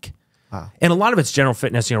per week. Wow. And a lot of it's general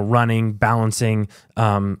fitness, running, balancing,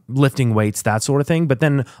 lifting weights, that sort of thing. But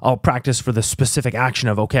then I'll practice for the specific action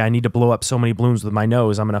of, okay, I need to blow up so many balloons with my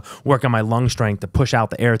nose. I'm going to work on my lung strength to push out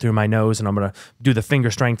the air through my nose. And I'm going to do the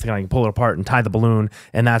finger strength, and I can pull it apart and tie the balloon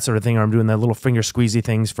and that sort of thing. Or I'm doing the little finger squeezy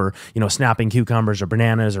things for, snapping cucumbers or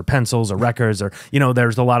bananas or pencils or records, or,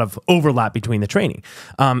 there's a lot of overlap between the training.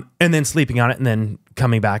 And then sleeping on it and then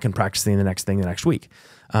coming back and practicing the next thing the next week.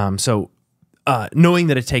 Knowing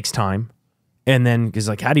that it takes time, and then because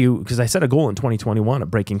I set a goal in 2021 of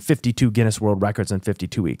breaking 52 Guinness World Records in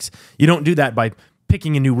 52 weeks. You don't do that by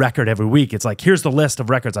picking a new record every week. It's like, here's the list of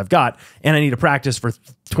records I've got, and I need to practice for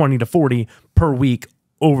 20 to 40 per week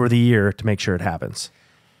over the year to make sure it happens.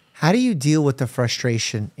 How do you deal with the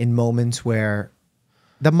frustration in moments where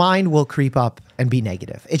the mind will creep up and be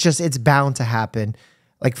negative? It's bound to happen.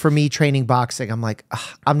 Like for me, training boxing, I'm like,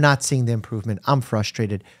 I'm not seeing the improvement. I'm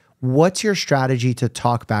frustrated. What's your strategy to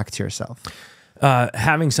talk back to yourself?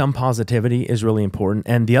 Having some positivity is really important.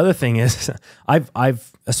 And the other thing is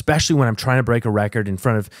I've, especially when I'm trying to break a record in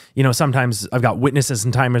front of, sometimes I've got witnesses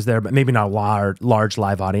and timers there, but maybe not a large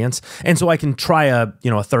live audience. And so I can try a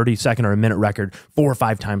 30-second or a minute record 4 or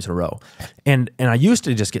 5 times in a row. And I used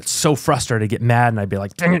to just get so frustrated, get mad, and I'd be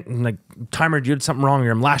like, dang it, and like, timer, you did something wrong,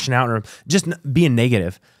 or I'm lashing out, or just being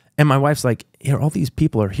negative. And my wife's like, here, all these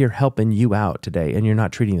people are here helping you out today, and you're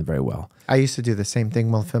not treating them very well. I used to do the same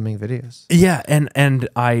thing while filming videos. Yeah, and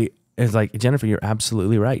I was like, Jennifer, you're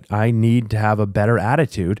absolutely right. I need to have a better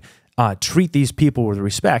attitude, treat these people with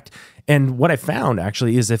respect. And what I found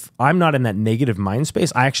actually is if I'm not in that negative mind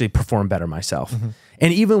space, I actually perform better myself.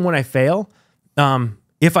 And even when I fail,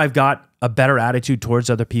 if I've got a better attitude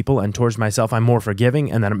towards other people and towards myself, I'm more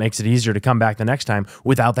forgiving, and then it makes it easier to come back the next time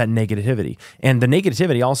without that negativity. And the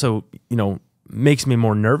negativity also, makes me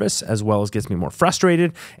more nervous as well as gets me more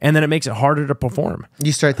frustrated, and then it makes it harder to perform.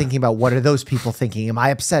 You start thinking about, what are those people thinking? Am I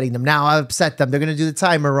upsetting them? Now I upset them. They're going to do the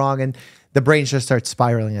timer wrong, and the brain just starts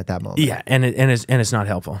spiraling at that moment. Yeah, and it's not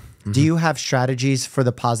helpful. Do you have strategies for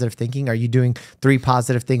the positive thinking? Are you doing 3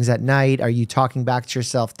 positive things at night? Are you talking back to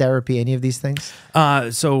yourself, therapy, any of these things?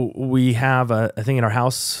 So we have a thing in our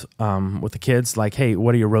house with the kids, like, hey,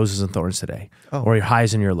 what are your roses and thorns today? Or your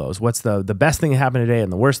highs and your lows? What's the best thing that happened today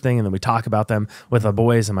and the worst thing? And then we talk about them with the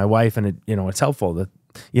boys and my wife, and it's helpful that,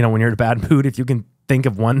 when you're in a bad mood, if you can think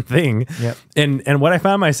of one thing. Yep. And what I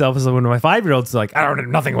found myself is when my 5-year-old's like, I don't know,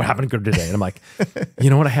 nothing will happen good today. And I'm like, you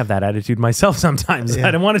know what? I have that attitude myself sometimes. I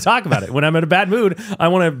don't want to talk about it. When I'm in a bad mood, I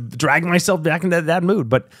want to drag myself back into that mood.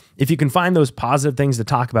 But if you can find those positive things to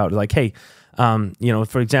talk about, like, hey,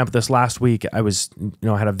 for example, this last week I was,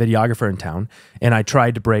 I had a videographer in town, and I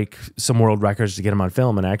tried to break some world records to get him on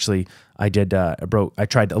film. And actually I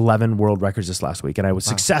tried 11 world records this last week, and I was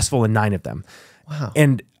successful in 9 of them. Wow.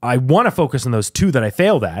 And I want to focus on those 2 that I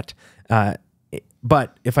failed at.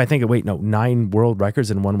 But if I think, 9 world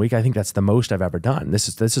records in 1 week, I think that's the most I've ever done. This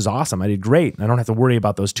is awesome. I did great. I don't have to worry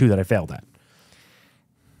about those 2 that I failed at.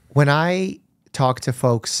 When I talk to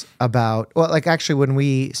folks about, actually when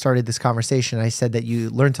we started this conversation, I said that you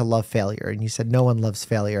learn to love failure, and you said no one loves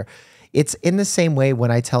failure. It's in the same way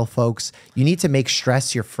when I tell folks you need to make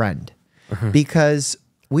stress your friend, because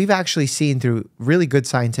we've actually seen through really good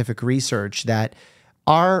scientific research that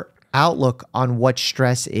our outlook on what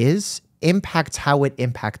stress is impacts how it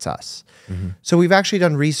impacts us. So we've actually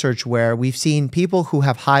done research where we've seen people who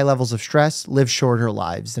have high levels of stress live shorter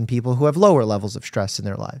lives than people who have lower levels of stress in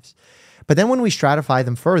their lives. But then when we stratify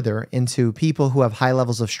them further into people who have high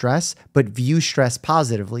levels of stress but view stress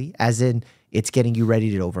positively, as in it's getting you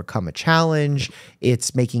ready to overcome a challenge,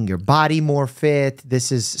 it's making your body more fit,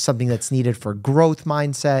 this is something that's needed for growth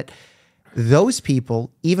mindset, those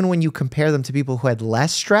people, even when you compare them to people who had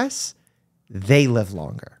less stress, they live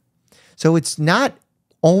longer. So it's not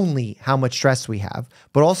only how much stress we have,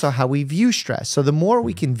 but also how we view stress. So the more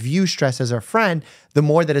we can view stress as our friend, the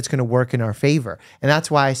more that it's going to work in our favor. And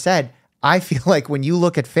that's why I said, I feel like when you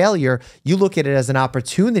look at failure, you look at it as an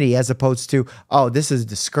opportunity as opposed to, oh, this is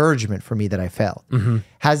discouragement for me that I failed.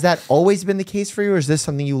 Has that always been the case for you, or is this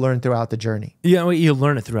something you learned throughout the journey? Yeah, you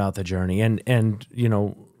learn it throughout the journey. And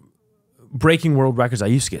breaking world records, I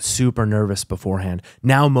used to get super nervous beforehand.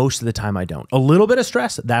 Now, most of the time I don't. A little bit of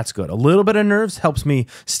stress, that's good. A little bit of nerves helps me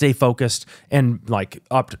stay focused, and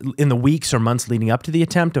up in the weeks or months leading up to the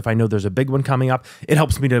attempt, if I know there's a big one coming up, it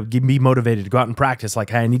helps me to be motivated to go out and practice.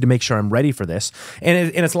 Like, hey, I need to make sure I'm ready for this. And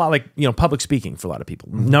it's a lot like, public speaking for a lot of people.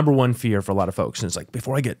 Number one fear for a lot of folks. And it's like,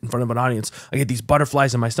 before I get in front of an audience, I get these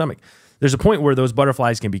butterflies in my stomach. There's a point where those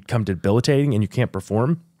butterflies can become debilitating and you can't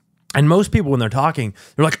perform. And most people, when they're talking,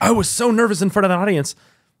 they're like, I was so nervous in front of the audience.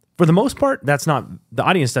 For the most part, that's not, the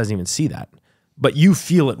audience doesn't even see that, but you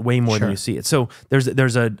feel it way more than you see it. So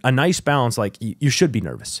there's a nice balance. Like, you should be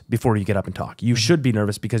nervous before you get up and talk. You should be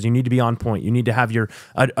nervous because you need to be on point. You need to have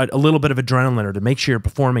a little bit of adrenaline, or to make sure you're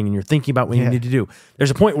performing and you're thinking about what you need to do.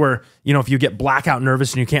 There's a point where, if you get blackout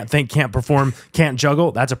nervous and you can't think, can't perform, can't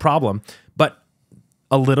juggle, that's a problem. But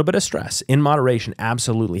a little bit of stress in moderation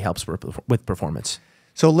absolutely helps with performance.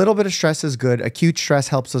 So a little bit of stress is good. Acute stress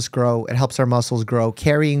helps us grow. It helps our muscles grow.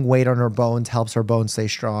 Carrying weight on our bones helps our bones stay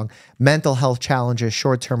strong. Mental health challenges,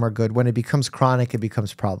 short-term, are good. When it becomes chronic, it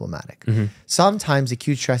becomes problematic. Sometimes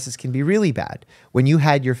acute stresses can be really bad. When you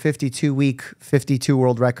had your 52-week, 52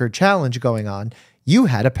 world record challenge going on, you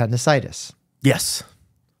had appendicitis. Yes.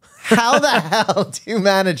 How the hell do you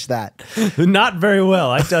manage that? Not very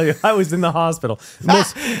well, I tell you. I was in the hospital.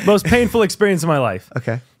 Most painful experience of my life.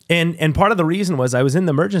 Okay. And part of the reason was I was in the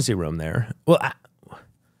emergency room there. Well,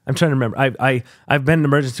 I'm trying to remember. I've been in the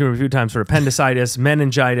emergency room a few times for appendicitis,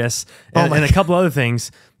 meningitis, and a couple other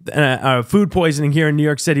things. Food poisoning here in New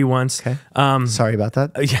York City once. Okay. Sorry about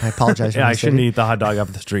that. I apologize. Yeah, I shouldn't eat the hot dog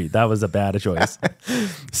off the street. That was a bad choice.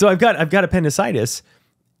 So I've got appendicitis,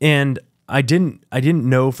 and I didn't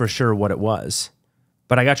know for sure what it was,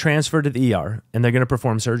 but I got transferred to the ER, and they're going to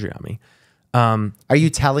perform surgery on me. Are you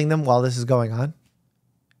telling them while this is going on?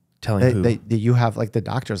 Telling who? That you have like the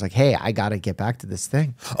doctor's like, hey, I got to get back to this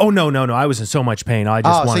thing. Oh, no. I was in so much pain. I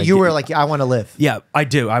just so you were like, I want to live. Yeah, I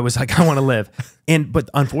do. I was like, I want to live.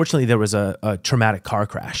 But unfortunately, there was a traumatic car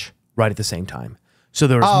crash right at the same time. So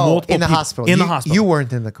there was multiple in the people hospital. In the hospital. You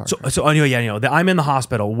weren't in the car. So I'm in the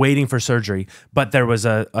hospital waiting for surgery, but there was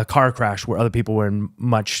a car crash where other people were in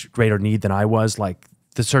much greater need than I was. Like,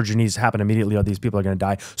 the surgery needs to happen immediately or these people are going to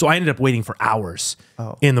die. So I ended up waiting for hours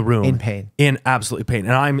in the room. In pain. In absolute pain.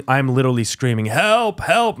 And I'm literally screaming, help,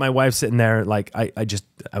 help. My wife's sitting there like, I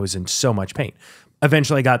was in so much pain.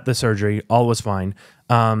 Eventually I got the surgery. All was fine.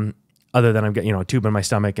 Other than I'm getting, a tube in my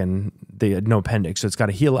stomach and no appendix. So it's got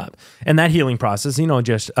to heal up. And that healing process,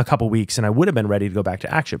 just a couple weeks and I would have been ready to go back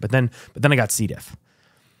to action. But then I got C. diff.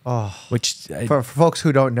 Which for folks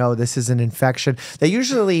who don't know, this is an infection that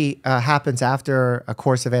usually happens after a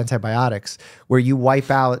course of antibiotics, where you wipe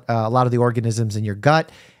out a lot of the organisms in your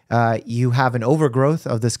gut. You have an overgrowth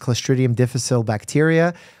of this Clostridium difficile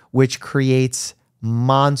bacteria, which creates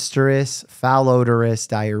monstrous, foul-odorous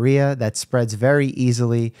diarrhea that spreads very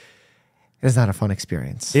easily. It is not a fun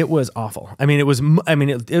experience. It was awful.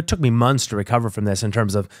 It took me months to recover from this in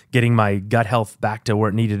terms of getting my gut health back to where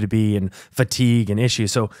it needed to be and fatigue and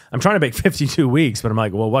issues. So I'm trying to make 52 weeks, but I'm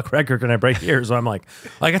like, well, what record can I break here? So I'm like,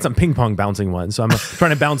 I got some ping pong bouncing ones. So I'm trying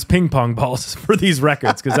to bounce ping pong balls for these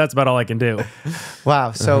records because that's about all I can do.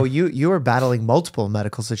 Wow. So you were battling multiple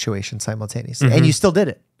medical situations simultaneously, and you still did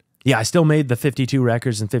it. Yeah, I still made the 52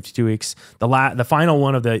 records in 52 weeks. The final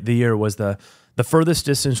one of the year was the furthest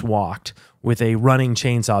distance walked with a running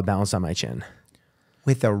chainsaw balanced on my chin.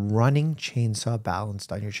 With a running chainsaw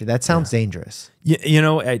balanced on your chin. That sounds dangerous.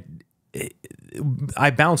 I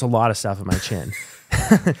balance a lot of stuff on my chin.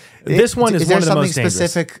 This one is one of the most dangerous.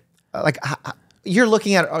 Specific, like you're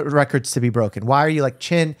looking at records to be broken. Why are you like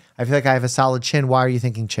chin? I feel like I have a solid chin. Why are you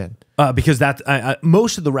thinking chin? Because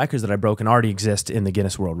most of the records that I've broken already exist in the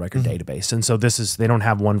Guinness World Record database, and so they don't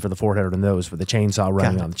have one for the forehead and those for the chainsaw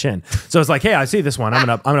running on the chin. So it's like, hey, I see this one. I'm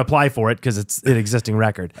gonna apply for it because it's an existing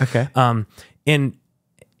record. Okay.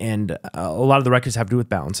 And a lot of the records have to do with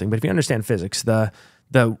balancing. But if you understand physics, the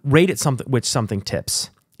rate at which something tips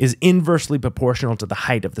is inversely proportional to the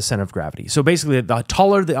height of the center of gravity. So basically,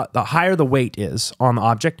 the higher the weight is on the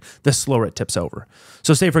object, the slower it tips over.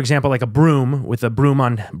 So say, for example, like a broom with a broom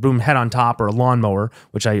head on top, or a lawnmower,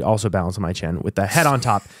 which I also balance on my chin, with the head on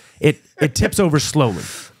top, it tips over slowly.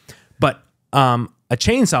 But a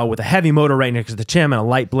chainsaw with a heavy motor right next to the chin and a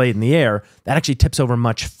light blade in the air, that actually tips over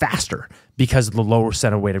much faster because of the lower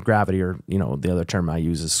center weight of gravity, or the other term I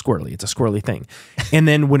use is squirrely. It's a squirrely thing. And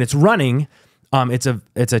then when it's running, it's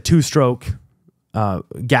a two-stroke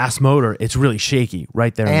gas motor. It's really shaky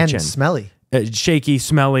right there in the chin. And smelly. Shaky,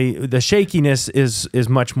 smelly. The shakiness is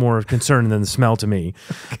much more concerning than the smell to me.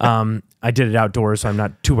 I did it outdoors, so I'm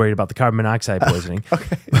not too worried about the carbon monoxide poisoning.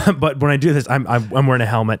 Okay. But when I do this, I'm wearing a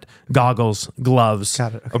helmet, goggles, gloves,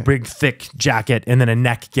 a big thick jacket, and then a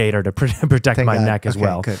neck gaiter to protect my neck as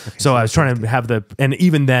well. Good. Okay, so I was trying to have and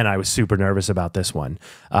even then I was super nervous about this one.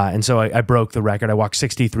 And so I broke the record. I walked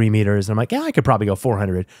 63 meters, and I'm like, yeah, I could probably go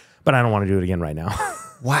 400, but I don't want to do it again right now.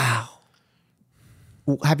 Wow.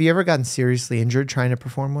 Have you ever gotten seriously injured trying to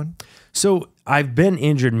perform one? So I've been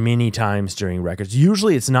injured many times during records.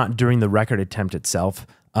 Usually it's not during the record attempt itself,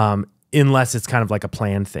 unless it's kind of like a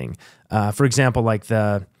planned thing. For example, like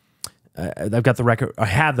I've got the record, I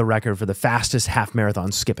had the record for the fastest half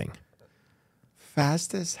marathon skipping.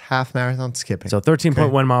 Fastest half marathon skipping. So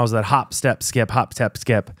 13.1 miles, that hop, step, skip, hop, step,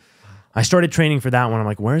 skip. I started training for that one. I'm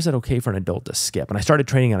like, where is it okay for an adult to skip? And I started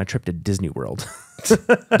training on a trip to Disney World.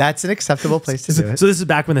 That's an acceptable place to do it. So this is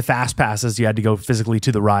back when the fast passes, you had to go physically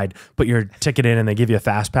to the ride, put your ticket in, and they give you a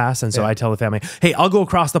fast pass. And so I tell the family, hey, I'll go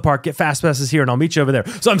across the park, get fast passes here, and I'll meet you over there.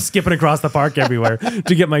 So I'm skipping across the park everywhere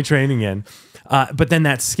to get my training in. But then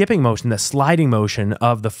that skipping motion, the sliding motion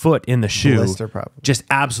of the foot in the shoe, blister probably. Just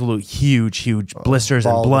absolute huge blisters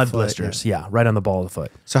and blood blisters. Yeah, right on the ball of the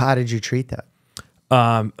foot. So how did you treat that?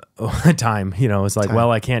 Time, it's like,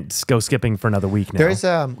 well, I can't go skipping for another week now. There's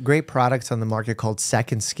great products on the market called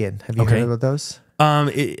Second Skin. Have you heard about those?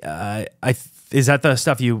 Is that the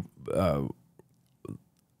stuff you? No,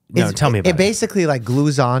 tell me about it. It basically like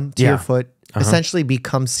glues on to your foot, essentially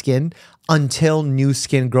becomes skin until new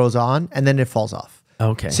skin grows on, and then it falls off.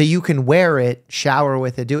 Okay. So you can wear it, shower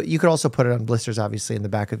with it, do it. You could also put it on blisters, obviously, in the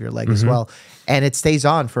back of your leg as well. And it stays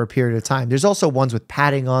on for a period of time. There's also ones with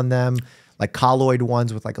padding on them, like colloid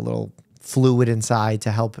ones with like a little fluid inside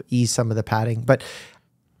to help ease some of the padding. But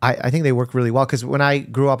I think they work really well because when I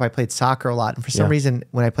grew up, I played soccer a lot. And for some reason,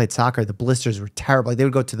 when I played soccer, the blisters were terrible. Like they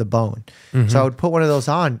would go to the bone. So I would put one of those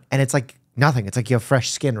on and it's like nothing. It's like you have fresh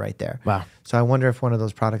skin right there. Wow. So I wonder if one of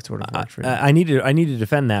those products would have worked for you. I need to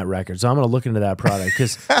defend that record. So I'm going to look into that product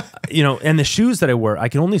because, you know, and the shoes that I wear, I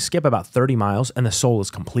can only skip about 30 miles and the sole is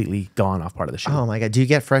completely gone off part of the shoe. Oh my God. Do you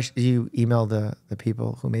get fresh? Do you email the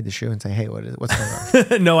people who made the shoe and say, hey, what's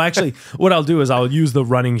going on? No, actually, what I'll do is I'll use the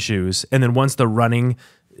running shoes. And then once they're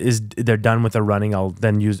done with the running, I'll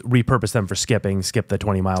then repurpose them for skipping, skip the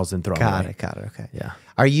 20 miles and throw them away. Got it. Okay. Yeah.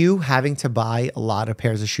 Are you having to buy a lot of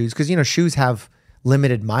pairs of shoes? Because, you know, shoes have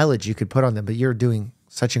limited mileage you could put on them, but you're doing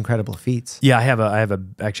such incredible feats. Yeah, I have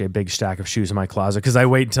actually a big stack of shoes in my closet because I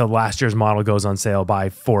wait until last year's model goes on sale, buy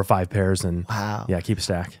 4 or 5 pairs, and keep a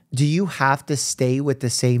stack. Do you have to stay with the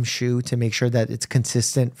same shoe to make sure that it's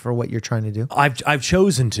consistent for what you're trying to do? I've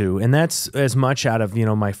chosen to, and that's as much out of, you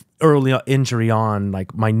know, my early injury on,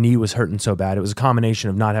 like my knee was hurting so bad. It was a combination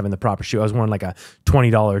of not having the proper shoe. I was wearing like a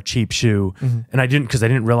 $20 cheap shoe, and I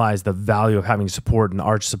didn't realize the value of having support and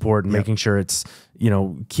arch support and making sure it's, you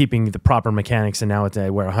know, keeping the proper mechanics. And now I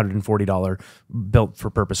wear a $140 built for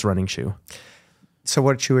purpose running shoe. So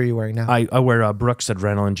what shoe are you wearing now? I wear a Brooks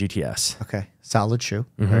Adrenaline GTS. Okay. Solid shoe.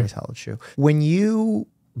 Very solid shoe. When you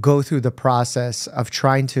go through the process of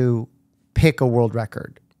trying to pick a world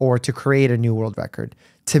record or to create a new world record,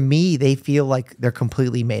 to me, they feel like they're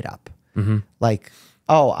completely made up. Like,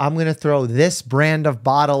 oh, I'm going to throw this brand of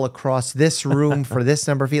bottle across this room for this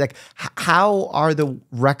number of feet. Like, how are the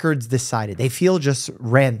records decided? They feel just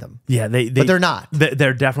random. Yeah, but they're not.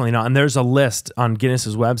 They're definitely not. And there's a list on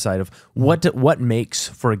Guinness's website of what makes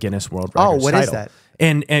for a Guinness World Record. Oh, what is that?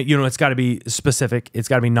 And you know, it's got to be specific. It's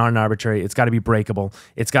got to be non-arbitrary. It's got to be breakable.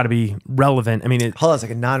 It's got to be relevant. I mean, hold on, it's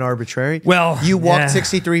like a non-arbitrary. Well, you walked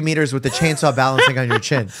 63 meters with the chainsaw balancing on your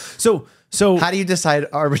chin. So how do you decide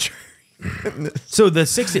arbitrary? So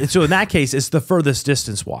in that case, it's the furthest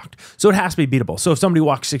distance walked. So it has to be beatable. So if somebody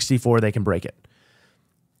walks 64, they can break it.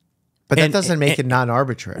 But that doesn't make it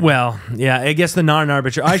non-arbitrary. Well, yeah, I guess the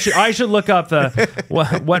non-arbitrary. I should look up the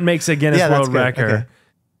what makes a Guinness World Record. Okay.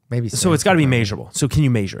 Maybe so. It's got to be measurable. So can you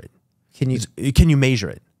measure it? Can you measure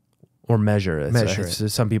it? Or measure it.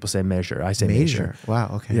 Some people say measure. I say measure.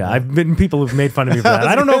 Wow. Okay. Yeah, people who've made fun of me for that.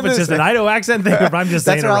 I don't know if it's just an Idaho accent thing or if I'm just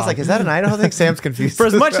saying it wrong. That's what I was like. Is that an Idaho thing? Sam's confused. For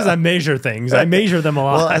as much as I measure things, I measure them a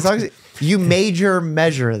lot. Well, as long as you measure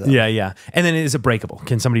them. Yeah. And then is it breakable?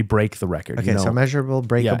 Can somebody break the record? Okay, so measurable,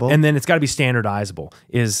 breakable. Yeah. And then it's got to be standardizable.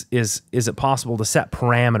 Is it possible to set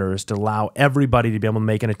parameters to allow everybody to be able to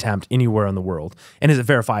make an attempt anywhere in the world? And is it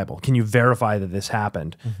verifiable? Can you verify that this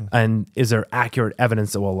happened? And is there accurate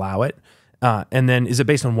evidence that will allow it? And then is it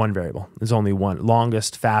based on one variable? There's only one: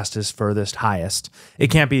 longest, fastest, furthest, highest. It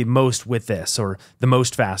can't be most with this or the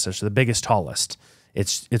most fastest or the biggest, tallest.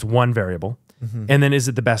 It's one variable. And then is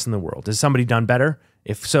it the best in the world? Has somebody done better?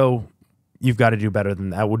 If so, you've got to do better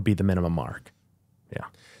than that. Would be the minimum mark. Yeah.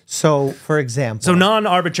 So, for example, so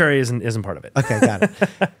non-arbitrary isn't part of it. Okay, got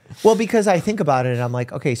it. Well, because I think about it and I'm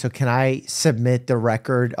like, okay, so can I submit the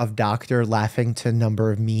record of Doctor laughing to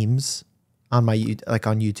number of memes on my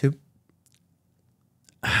on YouTube?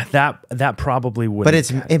 That probably would. But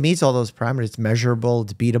it meets all those parameters. It's measurable.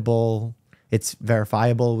 It's beatable. It's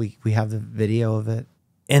verifiable. We have the video of it.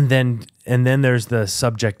 And then there's the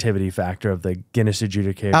subjectivity factor of the Guinness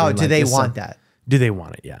adjudicator. Oh, do they want that? Do they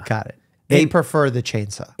want it? Yeah. Got it. They prefer the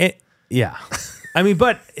chainsaw. Yeah. I mean,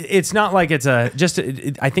 but it's not like it's I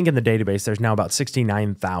think in the database, there's now about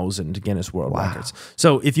 69,000 Guinness World Records.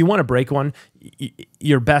 So if you want to break one,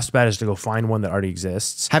 your best bet is to go find one that already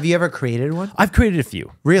exists. Have you ever created one? I've created a few.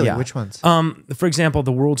 Really? Yeah. Which ones? For example,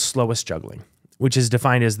 the world's slowest juggling, which is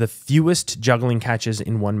defined as the fewest juggling catches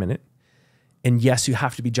in 1 minute. And yes, you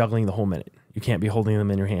have to be juggling the whole minute. You can't be holding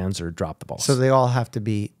them in your hands or drop the balls. So they all have to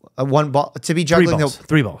be one ball to be juggling.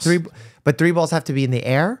 Three balls. But 3 balls have to be in the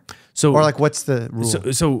air. So, or like, what's the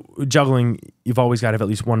rule? So juggling, you've always got to have at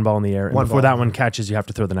least 1 ball in the air. And before that one catches, you have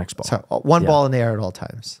to throw the next ball. So 1 ball in the air at all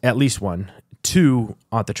times. At least 1. 2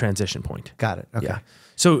 at the transition point. Got it. Okay. Yeah.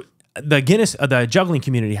 So the juggling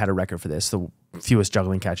community had a record for this, the fewest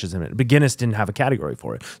juggling catches in it. But Guinness didn't have a category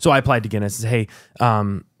for it. So I applied to Guinness and said,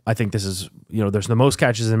 hey, I think this is, there's the most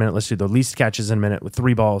catches in a minute. Let's do the least catches in a minute with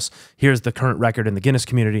 3 balls. Here's the current record in the Guinness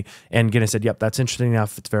community. And Guinness said, yep, that's interesting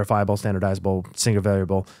enough. It's verifiable, standardizable, single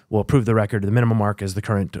variable. We'll approve the record. The minimum mark is the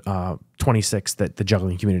current 26 that the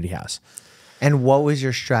juggling community has. And what was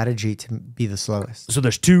your strategy to be the slowest? So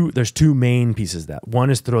there's two main pieces of that.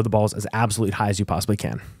 One is throw the balls as absolutely high as you possibly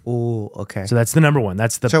can. Ooh, okay. So that's the number one.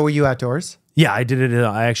 That's the. So were you outdoors? Yeah, I did it.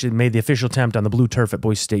 I actually made the official attempt on the blue turf at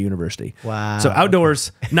Boise State University. Wow. So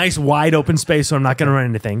outdoors, nice wide open space, so I'm not going to run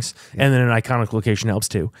into things. And then an iconic location helps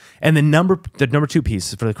too. And the number two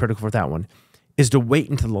piece for the critical for that one is to wait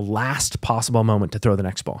until the last possible moment to throw the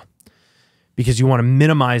next ball, because you want to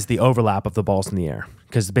minimize the overlap of the balls in the air.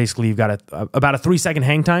 Because basically you've got about a 3-second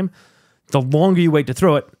hang time. The longer you wait to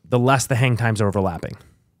throw it, the less the hang times are overlapping.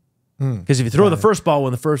 Because if you throw the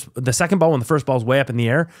second ball when the first ball is way up in the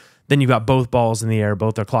air, then you've got both balls in the air,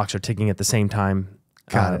 both their clocks are ticking at the same time.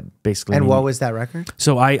 Got it. Basically. And what was that record?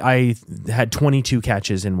 So I had 22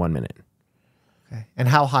 catches in 1 minute. Okay. And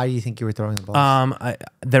how high do you think you were throwing the balls?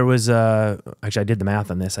 There was actually I did the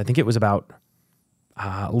math on this. I think it was about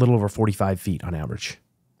a little over 45 feet on average.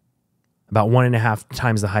 About 1.5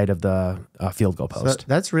 times the height of the field goal post. So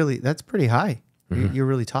that's pretty high. You're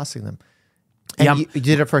really tossing them. And Yeah. you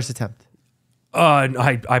did it first attempt.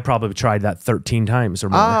 I probably tried that 13 times or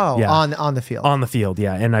more. Oh, yeah. on the field. On the field,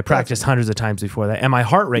 yeah. And I practiced hundreds of times before that. And my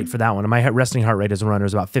heart rate for that one, my resting heart rate as a runner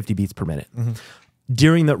is about 50 beats per minute.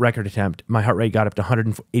 During the record attempt, my heart rate got up to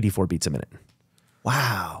 184 beats a minute.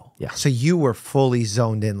 Wow. Yeah. So you were fully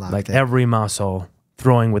zoned in, locked Like in. every muscle,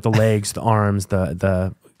 throwing with the legs, the arms,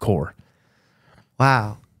 the core.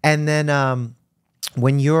 Wow. And then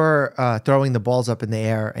when you're throwing the balls up in the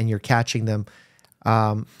air and you're catching them,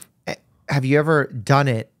 have you ever done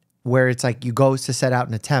it where it's like you go to set out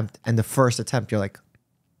an attempt and the first attempt you're like,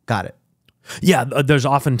 got it? Yeah, there's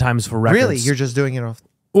often times for records. Really? You're just doing it off?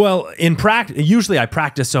 Well, in practice, usually I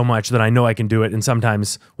practice so much that I know I can do it. And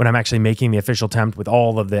sometimes when I'm actually making the official attempt with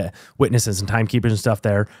all of the witnesses and timekeepers and stuff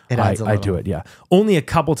there, I do it. Yeah. Only a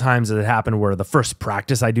couple times that it happened where the first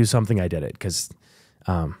practice I do something, I did it because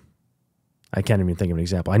I can't even think of an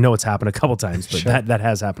example. I know it's happened a couple times, but Sure. that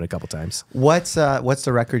has happened a couple times. What's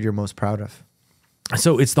the record you're most proud of?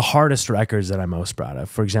 So it's the hardest records that I'm most proud of.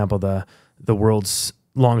 For example, the world's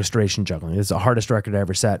longest duration juggling. It's the hardest record I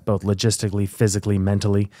ever set, both logistically, physically,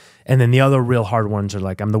 mentally. And then the other real hard ones are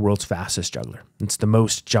like, I'm the world's fastest juggler. It's the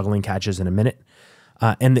most juggling catches in a minute.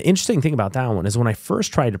 And the interesting thing about that one is when I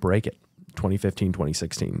first tried to break it, 2015,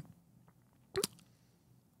 2016,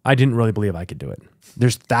 I didn't really believe I could do it.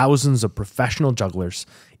 There's thousands of professional jugglers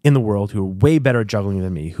in the world who are way better at juggling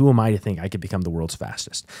than me. Who am I to think I could become the world's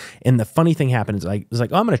fastest? And the funny thing happened is I was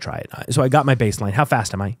like, oh, I'm going to try it. So I got my baseline. How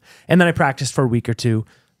fast am I? And then I practiced for a week or two,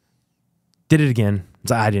 did it again. It's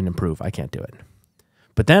like, I didn't improve. I can't do it.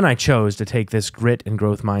 But then I chose to take this grit and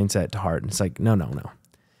growth mindset to heart. And it's like, no.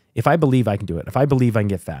 If I believe I can do it, if I believe I can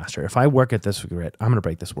get faster, if I work at this with grit, I'm going to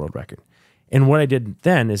break this world record. And what I did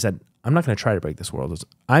then is that I'm not going to try to break this world.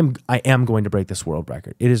 I am going to break this world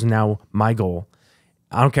record. It is now my goal.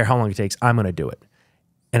 I don't care how long it takes. I'm going to do it.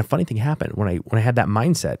 And a funny thing happened when I had that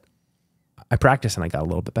mindset. I practiced and I got a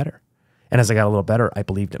little bit better. And as I got a little better, I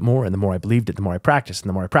believed it more. And the more I believed it, the more I practiced. And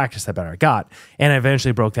the more I practiced, the better I got. And I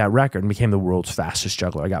eventually broke that record and became the world's fastest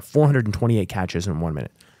juggler. I got 428 catches in 1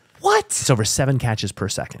 minute. What? It's over 7 catches per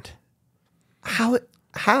second. How?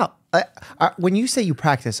 When you say you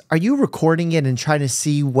practice, are you recording it and trying to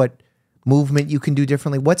see what movement you can do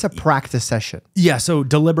differently? What's a practice session? Yeah, so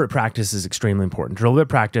deliberate practice is extremely important. Deliberate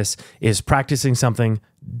practice is practicing something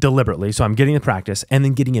deliberately. So I'm getting the practice and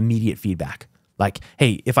then getting immediate feedback. Like,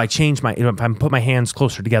 hey, if I put my hands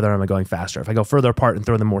closer together, am I going faster? If I go further apart and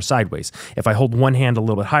throw them more sideways, if I hold one hand a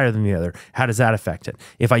little bit higher than the other, how does that affect it?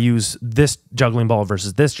 If I use this juggling ball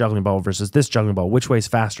versus this juggling ball versus this juggling ball, which way is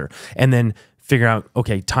faster? And then figure out,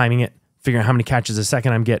 okay, timing it, figuring out how many catches a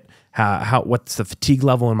second I'm get, what's the fatigue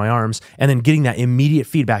level in my arms, and then getting that immediate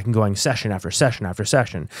feedback and going session after session after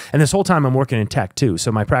session. And this whole time I'm working in tech too.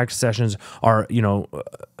 So my practice sessions are,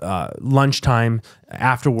 lunchtime,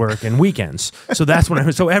 after work, and weekends. So that's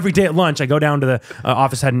when so every day at lunch I go down to the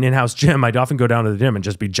office, had an in-house gym. I'd often go down to the gym and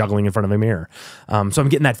just be juggling in front of a mirror. So I'm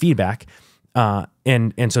getting that feedback.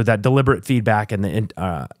 And so that deliberate feedback and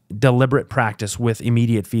the deliberate practice with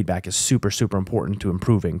immediate feedback is super, super important to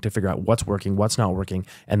improving, to figure out what's working, what's not working,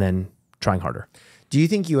 and then trying harder. Do you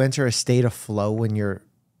think you enter a state of flow when you're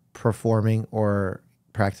performing or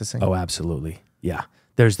practicing? Oh, absolutely. Yeah.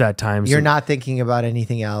 There's that time. You're not thinking about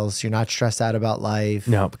anything else. You're not stressed out about life.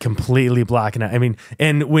 No, completely blocking out. I mean,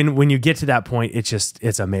 and when you get to that point,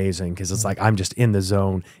 it's amazing because it's like I'm just in the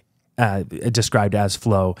zone, described as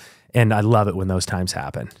flow. And I love it when those times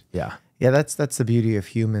happen. Yeah. Yeah, that's the beauty of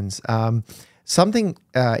humans. Something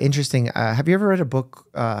interesting. Have you ever read a book,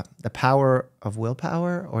 The Power of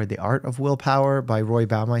Willpower or The Art of Willpower by Roy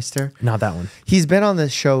Baumeister? Not that one. He's been on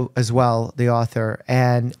this show as well, the author.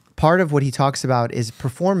 And part of what he talks about is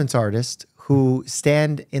performance artists who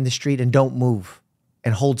stand in the street and don't move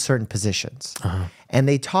and hold certain positions. And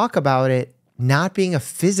they talk about it not being a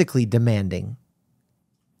physically demanding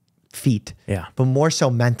feat, but more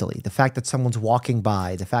so mentally. The fact that someone's walking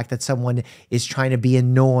by, the fact that someone is trying to be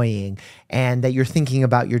annoying, and that you're thinking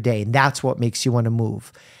about your day, and that's what makes you want to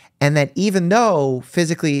move. And that even though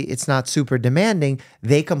physically it's not super demanding,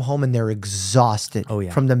 they come home and they're exhausted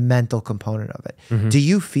from the mental component of it. Do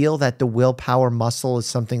you feel that the willpower muscle is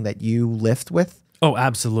something that you lift with? Oh,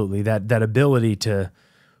 absolutely. That ability to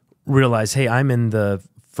realize, hey, I'm in the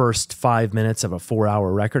first 5 minutes of a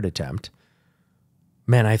 4-hour record attempt.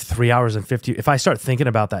 Man, I have 3 hours and 50. If I start thinking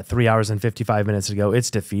about that 3 hours and 55 minutes ago,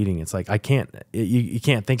 it's defeating. It's like, I can't, you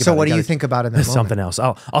can't think about it. So what do you think about in that moment? Something else.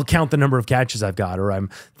 I'll count the number of catches I've got, or I'm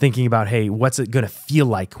thinking about, hey, what's it going to feel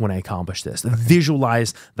like when I accomplish this?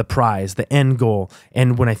 Visualize the prize, the end goal.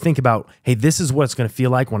 And when I think about, hey, this is what it's going to feel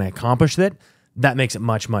like when I accomplish it, that makes it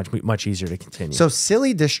much, much, much easier to continue. So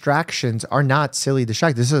silly distractions are not silly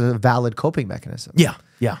distractions. This is a valid coping mechanism. Yeah,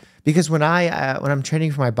 yeah. Because when I'm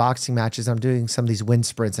training for my boxing matches, I'm doing some of these wind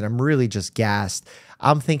sprints and I'm really just gassed.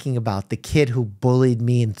 I'm thinking about the kid who bullied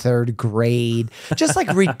me in 3rd grade, just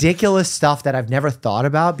like ridiculous stuff that I've never thought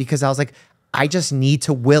about, because I was like, I just need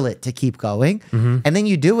to will it to keep going. And then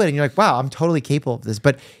you do it and you're like, wow, I'm totally capable of this.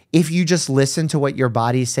 But if you just listen to what your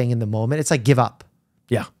body is saying in the moment, it's like, give up.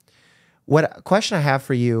 Yeah. What question I have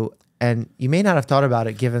for you, and you may not have thought about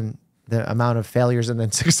it given the amount of failures and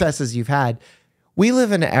then successes you've had. We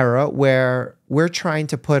live in an era where we're trying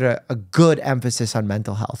to put a good emphasis on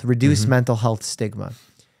mental health, reduce mental health stigma.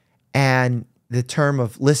 And the term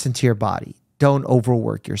of listen to your body, don't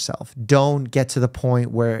overwork yourself, don't get to the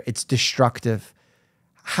point where it's destructive.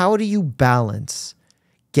 How do you balance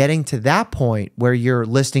getting to that point where you're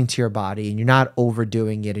listening to your body and you're not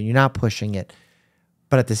overdoing it and you're not pushing it,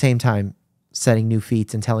 but at the same time setting new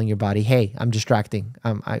feats and telling your body, hey, I'm distracting.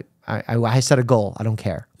 I set a goal. I don't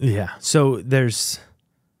care. Yeah. So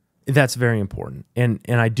that's very important. And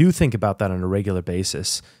I do think about that on a regular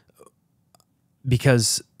basis,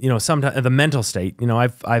 because, you know, sometimes the mental state, you know,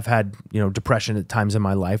 I've had, you know, depression at times in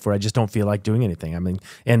my life where I just don't feel like doing anything. I mean,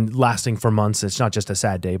 and lasting for months. It's not just a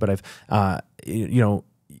sad day, but I've, you know,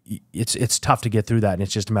 it's tough to get through that. And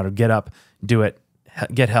it's just a matter of get up, do it,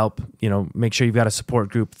 get help, you know, make sure you've got a support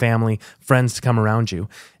group, family, friends to come around you.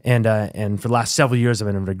 And for the last several years, I've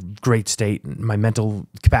been in a great state and my mental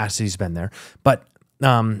capacity's been there. But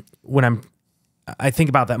when I think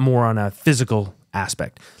about that more on a physical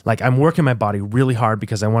aspect. Like, I'm working my body really hard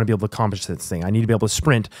because I want to be able to accomplish this thing. I need to be able to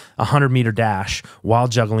sprint a 100-meter dash while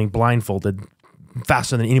juggling blindfolded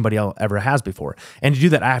faster than anybody else ever has before. And to do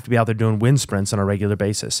that, I have to be out there doing wind sprints on a regular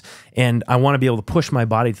basis. And I want to be able to push my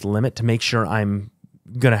body to the limit to make sure I'm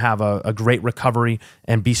going to have a great recovery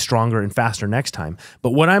and be stronger and faster next time. But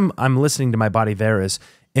what I'm listening to my body there is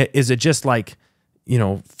it just like, you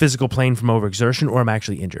know, physical pain from overexertion, or I'm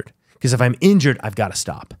actually injured? Because if I'm injured, I've got to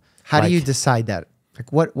stop. How do you decide that?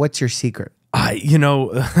 Like, what's your secret? You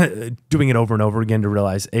know, doing it over and over again to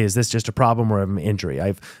realize, hey, is this just a problem or an injury?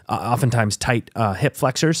 I've oftentimes tight hip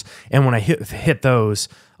flexors, and when I hit those,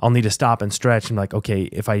 I'll need to stop and stretch. And like, okay,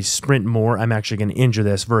 if I sprint more, I'm actually going to injure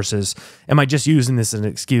this, versus am I just using this as an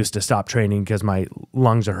excuse to stop training because my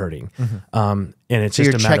lungs are hurting? And it's so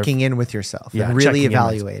just you're checking in with yourself and really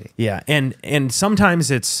evaluating. Yeah, and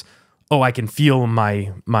sometimes it's, oh, I can feel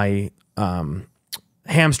my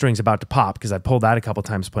hamstring's about to pop because I pulled that a couple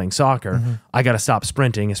times playing soccer. I got to stop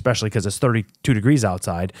sprinting, especially because it's 32 degrees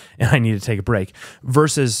outside and I need to take a break.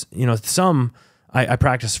 Versus, you know, I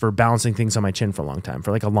practice for balancing things on my chin for a long time,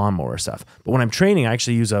 for like a lawnmower stuff. But when I'm training, I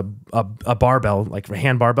actually use a barbell, like a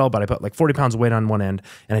hand barbell, but I put like 40 pounds of weight on one end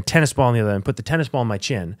and a tennis ball on the other, and put the tennis ball on my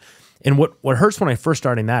chin. And what hurts when I first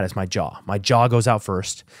starting that is my jaw. My jaw goes out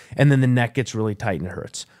first, and then the neck gets really tight and it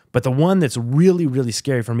hurts. But the one that's really, really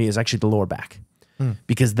scary for me is actually the lower back,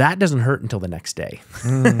 because that doesn't hurt until the next day.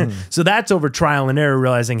 So that's over trial and error,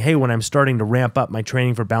 realizing, hey, when I'm starting to ramp up my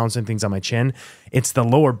training for balancing things on my chin, it's the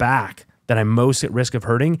lower back that I'm most at risk of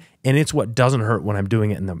hurting, and it's what doesn't hurt when I'm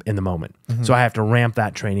doing it in the moment. So I have to ramp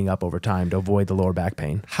that training up over time to avoid the lower back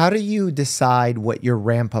pain. How do you decide what your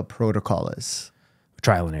ramp up protocol is?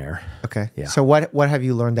 Trial and error. Okay. Yeah. So what have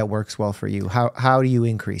you learned that works well for you? How do you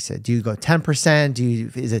increase it? Do you go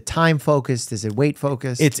 10%? Is it time focused? Is it weight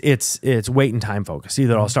focused? It's weight and time focused.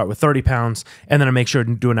 Either I'll start with 30 pounds and then I make sure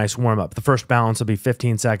to do a nice warm up. The first balance will be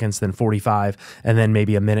 15 seconds, then 45, and then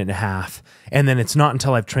maybe a minute and a half. And then it's not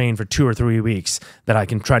until I've trained for 2 or 3 weeks that I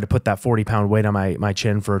can try to put that 40-pound weight on my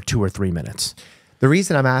chin for 2 or 3 minutes. The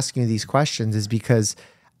reason I'm asking you these questions is because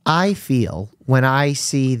I feel when I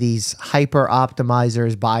see these hyper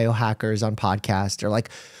optimizers, biohackers on podcasts, they're like,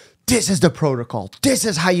 this is the protocol. This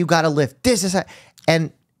is how you got to lift. This is how,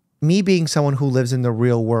 and me being someone who lives in the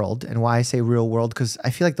real world, and why I say real world, because I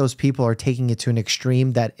feel like those people are taking it to an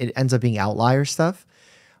extreme that it ends up being outlier stuff.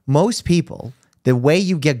 Most people, the way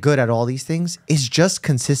you get good at all these things is just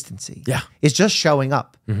consistency. Yeah. It's just showing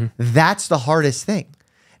up. That's the hardest thing.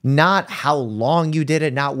 Not how long you did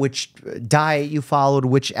it, not which diet you followed,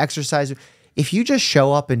 which exercise. If you just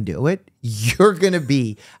show up and do it, you're going to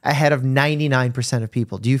be ahead of 99% of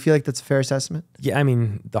people. Do you feel like that's a fair assessment? Yeah, I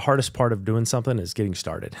mean, the hardest part of doing something is getting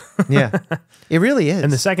started. Yeah, it really is.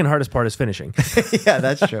 And the second hardest part is finishing. Yeah,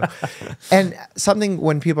 that's true. And something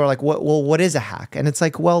when people are like, well, what is a hack? And it's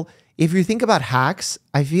like, well, if you think about hacks,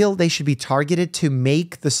 I feel they should be targeted to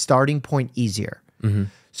make the starting point easier.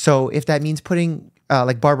 So if that means putting...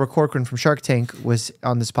 like Barbara Corcoran from Shark Tank was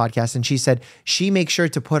on this podcast, and she said she makes sure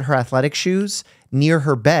to put her athletic shoes near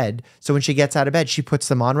her bed. So when she gets out of bed, she puts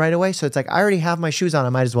them on right away. So it's like, I already have my shoes on. I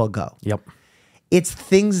might as well go. Yep. It's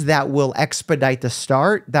things that will expedite the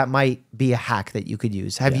start that might be a hack that you could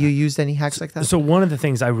use. Have you used any hacks like that? So one of the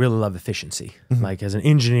things I really love efficiency, like as an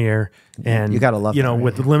engineer, and you gotta love you know, that,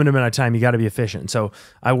 with the limited amount of time, you got to be efficient. So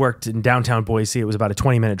I worked in downtown Boise. It was about a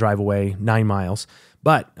 20-minute drive away, 9 miles.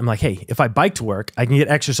 But I'm like, hey, if I bike to work, I can get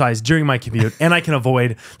exercise during my commute and I can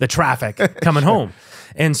avoid the traffic coming home.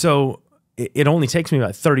 And so it only takes me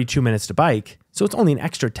about 32 minutes to bike. So it's only an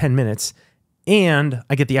extra 10 minutes and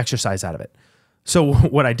I get the exercise out of it. So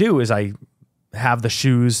what I do is I have the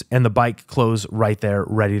shoes and the bike clothes right there,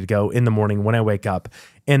 ready to go in the morning when I wake up.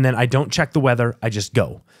 And then I don't check the weather. I just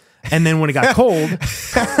go. And then when it got cold,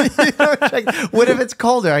 what if it's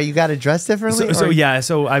colder? You got to dress differently?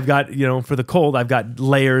 So I've got, you know, for the cold, I've got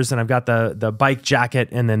layers and I've got the bike jacket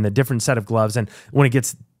and then the different set of gloves. And when it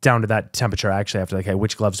gets down to that temperature, I actually have to like, hey,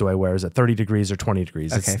 which gloves do I wear? Is it 30 degrees or 20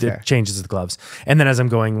 degrees? Okay, it changes the gloves. And then as I'm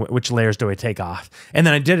going, which layers do I take off? And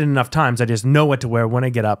then I did it enough times. I just know what to wear when I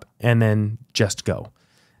get up and then just go.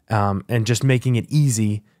 And just making it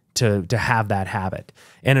easy to have that habit.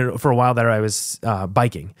 And for a while there, I was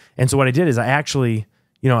biking. And so what I did is I actually,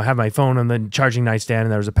 you know, have my phone on the charging nightstand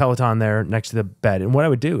and there was a Peloton there next to the bed. And what I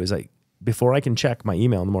would do is like, before I can check my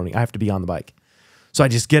email in the morning, I have to be on the bike. So I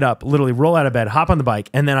just get up, literally roll out of bed, hop on the bike,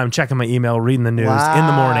 and then I'm checking my email, reading the news in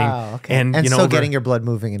the morning. Okay. And you know, still getting your blood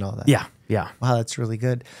moving and all that. Yeah, yeah. Wow, that's really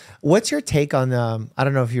good. What's your take on, I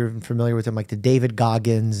don't know if you're familiar with them, like the David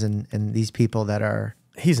Goggins and these people that are...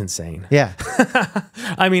 He's insane. Yeah.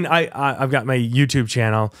 I mean, I've got my YouTube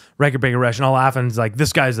channel, Record Breaker Rush, and all laughing like,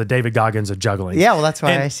 this guy's the David Goggins of juggling. Yeah, well, that's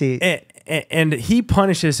why I see... And he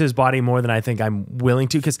punishes his body more than I think I'm willing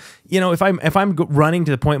to, because, you know, if I'm running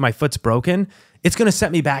to the point my foot's broken, it's going to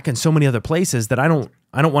set me back in so many other places that I don't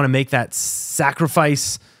want to make that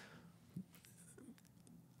sacrifice,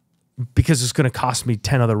 because it's going to cost me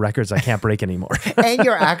 10 other records I can't break anymore. And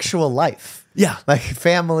your actual life. Yeah. Like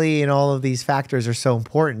family and all of these factors are so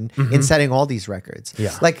important in setting all these records.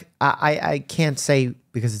 Yeah. Like I can't say,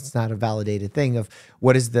 because it's not a validated thing, of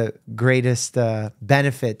what is the greatest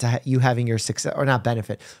benefit to you having your success, or not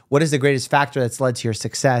benefit. What is the greatest factor that's led to your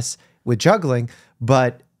success with juggling?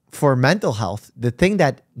 But for mental health, the thing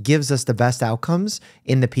that gives us the best outcomes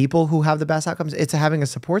in the people who have the best outcomes, it's having a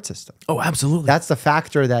support system. Oh, absolutely. That's the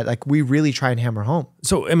factor that like we really try and hammer home.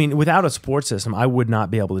 So, I mean, without a support system, I would not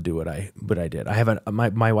be able to do what I did. I have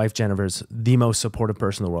my wife, Jennifer, is the most supportive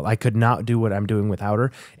person in the world. I could not do what I'm doing without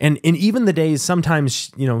her. And even the days,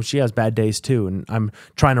 sometimes, you know, she has bad days too. And I'm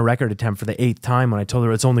trying a record attempt for the 8th time when I told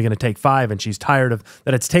her it's only going to take 5, and she's tired of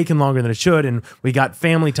that it's taken longer than it should. And we got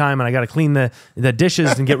family time and I got to clean the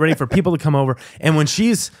dishes and get ready for people to come over. And when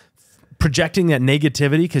she's projecting that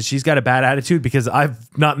negativity because she's got a bad attitude because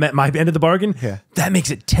I've not met my end of the bargain, that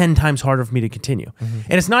makes it 10 times harder for me to continue.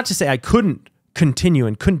 And it's not to say I couldn't continue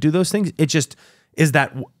and couldn't do those things. It just is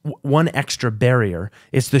that one extra barrier.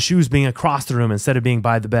 It's the shoes being across the room instead of being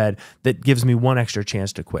by the bed that gives me one extra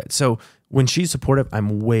chance to quit. So when she's supportive,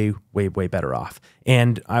 I'm way, way, way better off.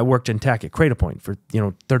 And I worked in tech at Cradlepoint for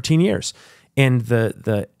 13 years. And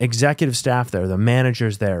the executive staff there, the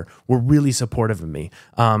managers there, were really supportive of me,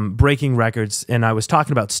 breaking records. And I was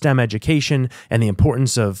talking about STEM education and the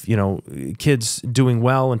importance of, kids doing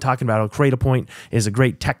well, and talking about how Cradlepoint is a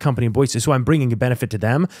great tech company in Boise. So I'm bringing a benefit to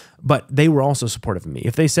them, but they were also supportive of me.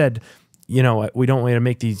 If they said, we don't want to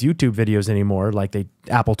make these YouTube videos anymore, like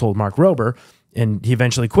Apple told Mark Rober, and he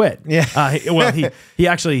eventually quit. Yeah. Well, he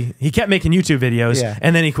kept making YouTube videos,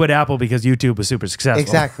 and then he quit Apple because YouTube was super successful.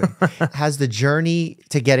 Exactly. Has the journey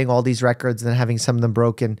to getting all these records and having some of them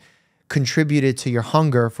broken contributed to your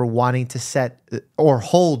hunger for wanting to set or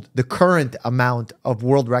hold the current amount of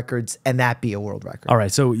world records and that be a world record? All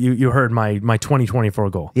right, so you heard my 2024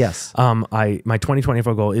 goal. Yes. My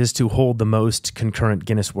 2024 goal is to hold the most concurrent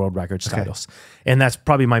Guinness World Records titles. And that's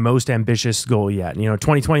probably my most ambitious goal yet.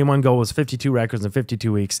 2021 goal was 52 records in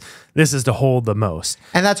 52 weeks. This is to hold the most.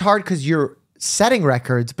 And that's hard because you're setting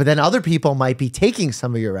records, but then other people might be taking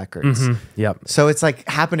some of your records. Yep. So it's like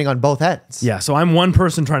happening on both ends. Yeah, so I'm one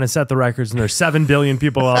person trying to set the records, and there's 7 billion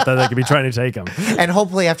people out there that could be trying to take them. And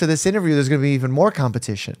hopefully after this interview, there's going to be even more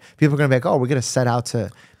competition. People are going to be like, oh, we're going to set out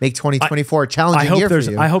to make 2024 a challenging year for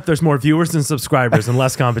you. I hope there's more viewers than subscribers and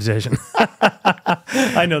less competition.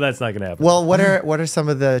 I know that's not going to happen. Well, what are some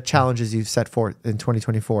of the challenges you've set forth in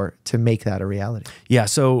 2024 to make that a reality? Yeah,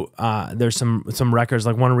 so there's some records.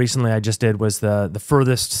 Like one recently I just did was the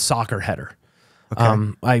furthest soccer header.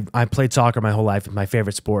 Okay. I played soccer my whole life. It's my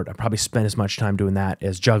favorite sport. I probably spent as much time doing that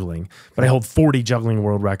as juggling. But I hold 40 juggling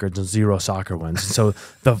world records and 0 soccer ones. So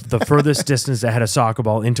the furthest distance that had a soccer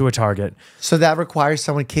ball into a target. So that requires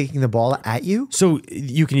someone kicking the ball at you? So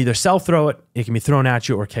you can either self-throw it, it can be thrown at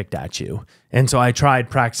you, or kicked at you. And so I tried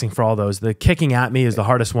practicing for all those. The kicking at me is the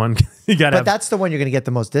hardest one. But that's the one you're going to get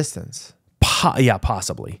the most distance. Yeah,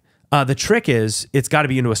 possibly. The trick is it's got to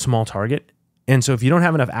be into a small target. And so if you don't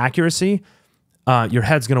have enough accuracy, your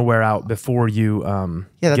head's going to wear out before you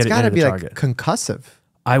that's got to be target. Like concussive.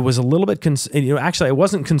 I was a little bit actually I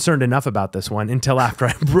wasn't concerned enough about this one until after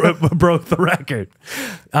I broke the record,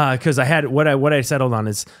 because I had what I settled on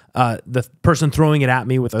is the person throwing it at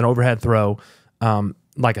me with an overhead throw,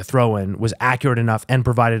 like a throw-in, was accurate enough and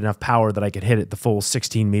provided enough power that I could hit it the full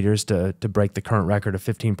 16 meters to break the current record of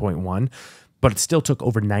 15.1, but it still took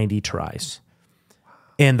over 90 tries.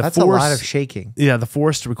 And that's a lot of shaking. Yeah, the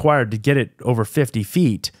force required to get it over 50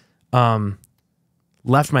 feet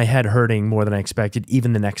left my head hurting more than I expected,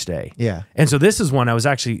 even the next day. Yeah. And so this is one I was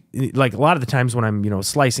actually, like a lot of the times when I'm,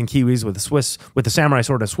 slicing kiwis with the samurai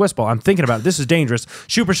sword and a Swiss ball, I'm thinking about, this is dangerous.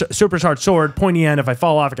 Supercharged sword, pointy end. If I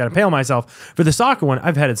fall off, I got to impale myself. For the soccer one,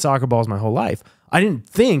 I've headed soccer balls my whole life. I didn't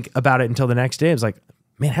think about it until the next day. I was like,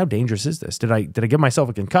 man, how dangerous is this? Did I give myself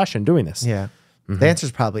a concussion doing this? Yeah. The answer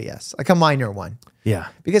is probably yes. Like a minor one. Yeah.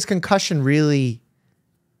 Because concussion really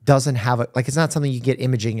doesn't have it's not something you get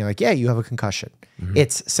imaging. You're like, yeah, you have a concussion.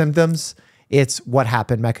 It's symptoms. It's what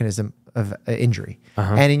happened, mechanism of injury.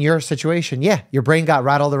 And in your situation, yeah, your brain got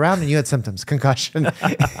rattled around and you had symptoms. Concussion.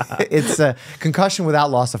 It's a concussion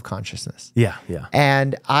without loss of consciousness. Yeah, yeah.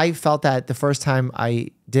 And I felt that the first time I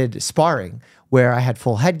did sparring, where I had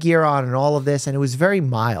full headgear on and all of this, and it was very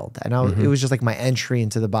mild. And it was just like my entry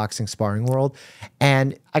into the boxing sparring world.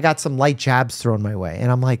 And I got some light jabs thrown my way. And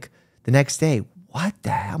I'm like, the next day, what the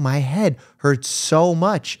hell? My head hurts so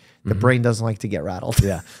much. The brain doesn't like to get rattled.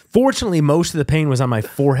 Yeah. Fortunately, most of the pain was on my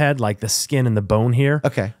forehead, like the skin and the bone here.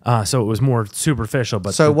 Okay. So it was more superficial.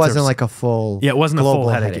 But so it wasn't like a full it wasn't a full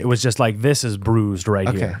headache. It was just like, this is bruised right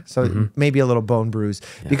here. Okay. So maybe a little bone bruise.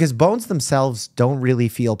 Yeah. Because bones themselves don't really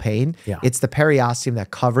feel pain. Yeah. It's the periosteum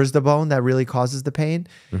that covers the bone that really causes the pain.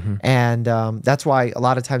 And that's why a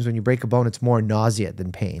lot of times when you break a bone, it's more nausea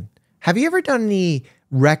than pain. Have you ever done any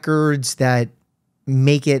records that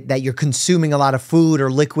make it that you're consuming a lot of food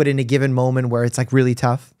or liquid in a given moment where it's like really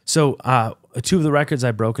tough? So 2 of the records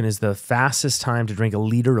I've broken is the fastest time to drink a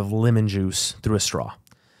liter of lemon juice through a straw.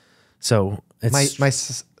 So it's my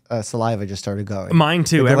saliva just started going. Mine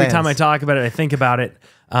too. Every time I talk about it, I think about it.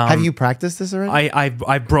 Have you practiced this already?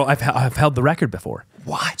 I've held the record before.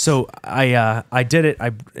 What? So I did it.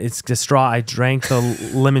 It's the straw. I drank the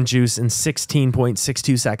lemon juice in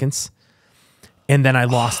 16.62 seconds, and then I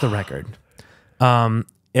lost the record.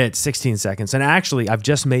 At 16 seconds. And actually, I've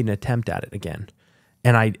just made an attempt at it again.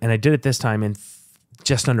 And I did it this time in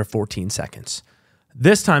just under 14 seconds.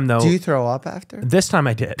 This time, though... Do you throw up after? This time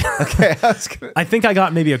I did. Okay. I think I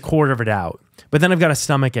got maybe a quarter of it out. But then I've got a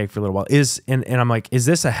stomach ache for a little while. And I'm like, is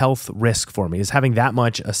this a health risk for me? Is having that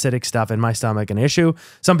much acidic stuff in my stomach an issue?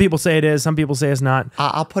 Some people say it is. Some people say it's not.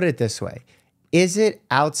 I'll put it this way. Is it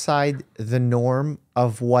outside the norm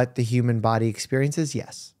of what the human body experiences?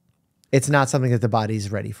 Yes. It's not something that the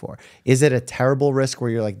body's ready for. Is it a terrible risk where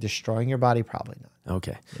you're like destroying your body? Probably not.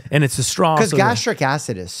 Okay. Yeah. And it's a straw. Because gastric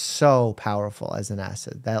acid is so powerful as an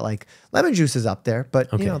acid that like lemon juice is up there,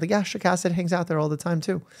 but you know, the gastric acid hangs out there all the time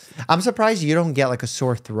too. I'm surprised you don't get like a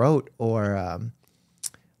sore throat or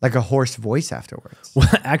Like a hoarse voice afterwards. Well,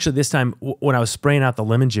 actually, this time when I was spraying out the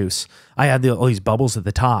lemon juice, I had all these bubbles at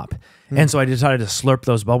the top. And so I decided to slurp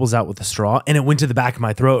those bubbles out with a straw, and it went to the back of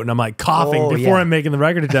my throat, and I'm like coughing before I'm making the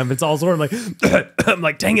record attempt. It's all sort of like, I'm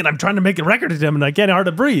like, dang it, I'm trying to make a record attempt, and I can't hard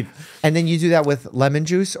to breathe. And then you do that with lemon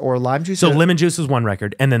juice or lime juice? So lemon juice is one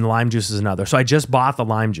record, and then lime juice is another. So I just bought the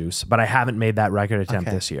lime juice, but I haven't made that record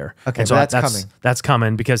attempt this year. Okay, and so that's coming. That's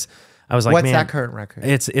coming because I was like, what's man, that current record?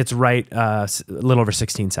 It's right a little over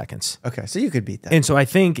 16 seconds. Okay, so you could beat that. And so I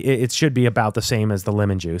think it should be about the same as the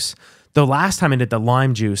lemon juice. The last time I did the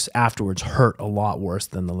lime juice afterwards hurt a lot worse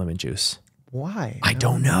than the lemon juice. Why? I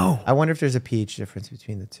don't know. I wonder if there's a pH difference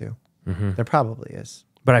between the two. There probably is.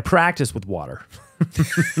 But I practice with water.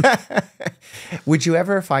 Would you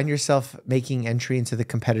ever find yourself making entry into the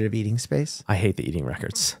competitive eating space? I hate the eating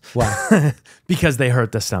records. Why? Because they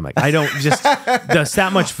hurt the stomach. I don't just, that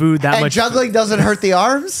much food, that And much. juggling doesn't hurt the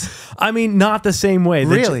arms? I mean, not the same way.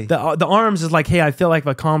 Really? The arms is like, hey, I feel like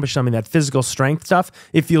I've accomplished something. That physical strength stuff,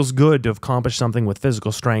 it feels good to accomplish something with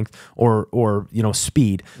physical strength or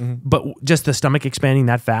speed. But just the stomach expanding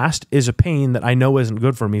that fast is a pain that I know isn't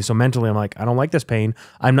good for me. So mentally, I'm like, I don't like this pain.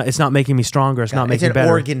 It's not making me stronger. It's not making me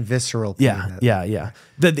better. It's an organ visceral pain. Yeah.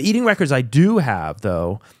 The eating records I do have,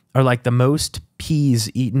 though, are like the most peas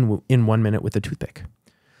eaten in 1 minute with a toothpick.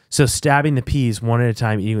 So stabbing the peas one at a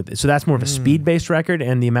time, eating with it. So that's more of a speed-based record,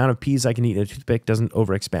 and the amount of peas I can eat in a toothpick doesn't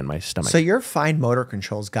overexpand my stomach. So your fine motor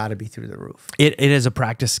control's got to be through the roof. It is a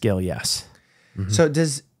practice skill, yes. So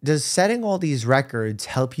does setting all these records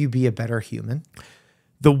help you be a better human?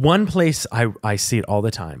 The one place I see it all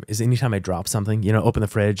the time is anytime I drop something, open the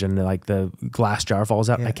fridge and like the glass jar falls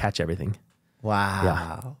out, I catch everything. Wow.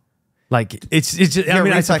 Yeah. Like it's just, Your I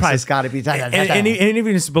mean, I'm reflex surprised. has got to be. And even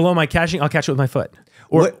if it's below my catching, I'll catch it with my foot.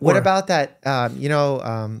 What about that?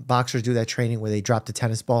 Boxers do that training where they drop the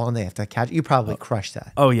tennis ball and they have to catch. You probably crush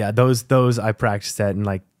that. Oh yeah, those I practiced that, and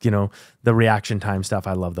like the reaction time stuff.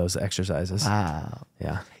 I love those exercises. Wow.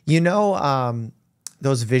 Yeah.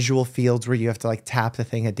 Those visual fields where you have to like tap the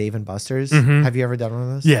thing at Dave & Buster's. Have you ever done one of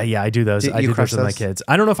those? Yeah, I do those. I do those crush with my those? kids.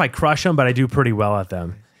 I don't know if I crush them, but I do pretty well at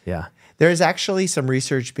them. Yeah. There's actually some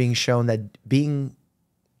research being shown that being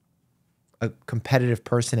a competitive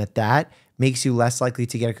person at that makes you less likely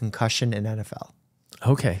to get a concussion in NFL.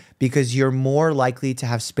 Okay. Because you're more likely to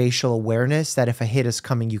have spatial awareness that if a hit is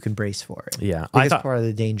coming, you can brace for it. Yeah. Biggest part of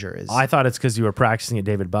the danger is. I thought it's because you were practicing at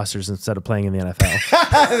David Buster's instead of playing in the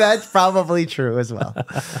NFL. That's probably true as well.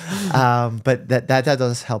 But that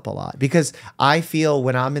does help a lot, because I feel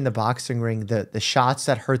when I'm in the boxing ring, the shots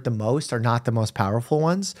that hurt the most are not the most powerful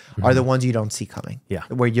ones, are the ones you don't see coming. Yeah.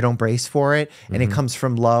 Where you don't brace for it and it comes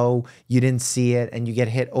from low, you didn't see it and you get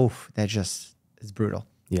hit. Oh, that just is brutal.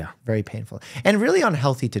 Yeah. Very painful and really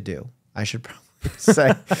unhealthy to do, I should probably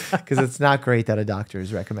say, because it's not great that a doctor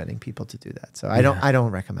is recommending people to do that. So I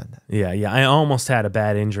don't recommend that. Yeah. I almost had a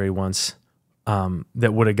bad injury once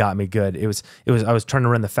that would have got me good. I was trying to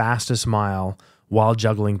run the fastest mile while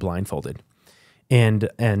juggling blindfolded. And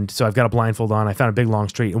so I've got a blindfold on. I found a big long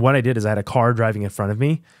street. And what I did is I had a car driving in front of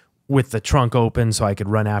me with the trunk open so I could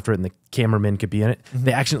run after it and the cameraman could be in it.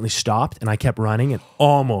 They accidentally stopped and I kept running and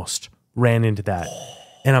almost ran into that.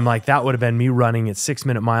 And I'm like, that would have been me running at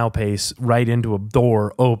 6-minute mile pace right into a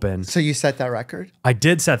door open. So you set that record? I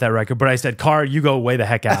did set that record, but I said, car, you go way the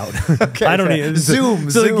heck out. Okay, I don't need zoom.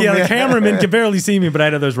 The cameraman could barely see me, but I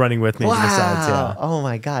had others running with me. Wow. To the sides, yeah. Oh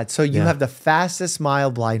my God. So you have the fastest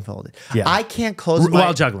mile blindfolded. Yeah. I can't close my...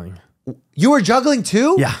 While juggling. You were juggling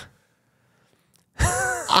too? Yeah.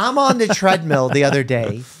 I'm on the treadmill the other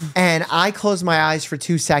day and I close my eyes for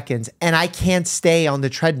 2 seconds and I can't stay on the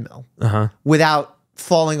treadmill without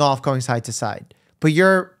falling off, going side to side. But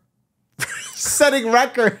you're setting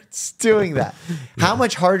records doing that. How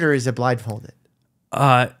much harder is it blindfolded?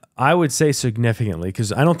 I would say significantly,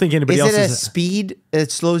 because I don't think anybody else is it a speed?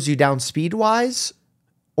 It slows you down speed wise,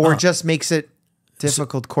 or just makes it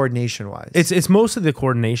difficult coordination wise? It's mostly the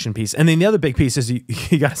coordination piece. And then the other big piece is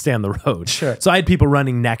you got to stay on the road. Sure. So I had people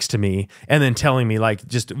running next to me and then telling me, like,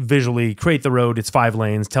 just visually create the road. It's 5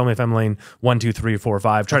 lanes. Tell me if I'm lane 1, 2, 3, 4,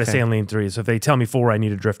 5. Try to stay on lane 3. So if they tell me 4, I need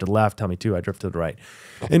to drift to the left. Tell me 2, I drift to the right.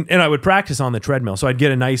 And I would practice on the treadmill. So I'd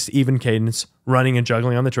get a nice even cadence running and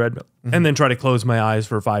juggling on the treadmill and then try to close my eyes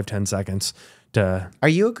for 5-10 seconds to... Are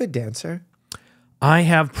you a good dancer? I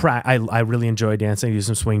have I really enjoy dancing. I do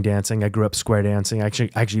some swing dancing. I grew up square dancing. I actually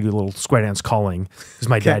do a little square dance calling because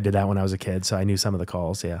my dad did that when I was a kid, so I knew some of the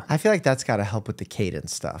calls. Yeah, I feel like that's got to help with the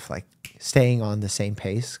cadence stuff, like staying on the same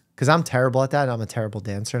pace. Because I'm terrible at that. And I'm a terrible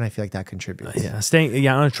dancer, and I feel like that contributes. Yeah, staying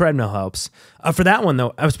on a treadmill helps. For that one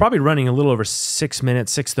though, I was probably running a little over 6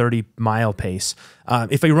 minutes, 6:30 mile pace.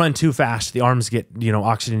 If I run too fast, the arms get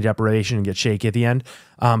oxygen deprivation and get shaky at the end.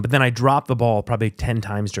 But then I drop the ball probably 10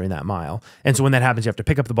 times during that mile. And so when that happens, you have to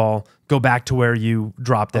pick up the ball, go back to where you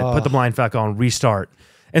dropped it, put the blind back on, restart.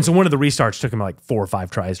 And so one of the restarts took him like 4 or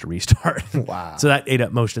 5 tries to restart. Wow! So that ate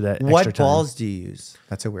up most of that. What extra time. balls do you use?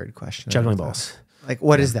 That's a weird question. Juggling balls. Like,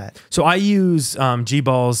 what is that? So I use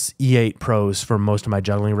G-Balls E8 Pros for most of my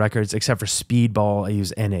juggling records, except for Speed Ball, I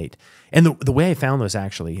use N8. And the way I found those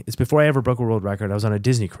actually is before I ever broke a world record, I was on a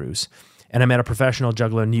Disney cruise. And I met a professional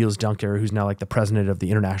juggler, Niels Dunker, who's now like the president of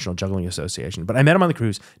the International Juggling Association. But I met him on the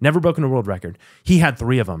cruise, never broken a world record. He had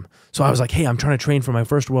 3 of them. So I was like, hey, I'm trying to train for my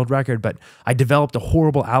first world record, but I developed a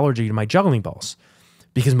horrible allergy to my juggling balls.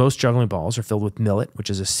 Because most juggling balls are filled with millet, which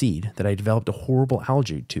is a seed that I developed a horrible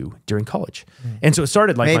allergy to during college. And so it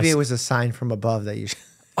started like... Maybe it was a sign from above that you should...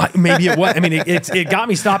 Maybe it was. I mean, it got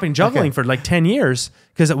me stopping juggling for like 10 years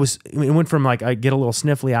because it went from like I get a little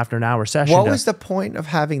sniffly after an hour session. What was the point of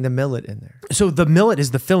having the millet in there? So the millet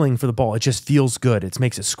is the filling for the ball. It just feels good. It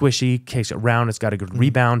makes it squishy, takes it round. It's got a good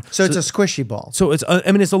rebound. So it's a squishy ball. So it's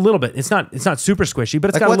I mean, it's a little bit. It's not super squishy, but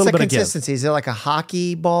it's got a little bit of give. What's the consistency? Is it like a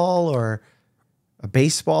hockey ball or a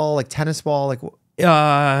baseball, like tennis ball? Like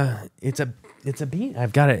it's a bean.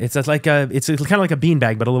 I've got it. It's kind of like a bean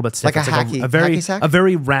bag, but a little bit stiff. Like hacky sack? A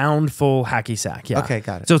very round, full hacky sack. Yeah. Okay,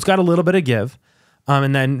 got it. So it's got a little bit of give.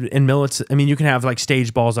 And then in millets, I mean, you can have like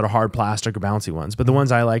stage balls that are hard plastic or bouncy ones, but the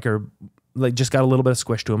ones I like are like just got a little bit of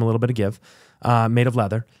squish to them, a little bit of give, made of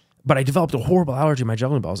leather. But I developed a horrible allergy to my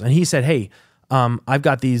juggling balls. And he said, hey, I've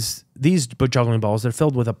got these juggling balls. They're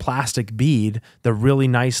filled with a plastic bead. They're really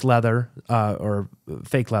nice leather or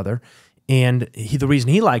fake leather. And the reason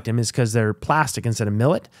he liked them is because they're plastic instead of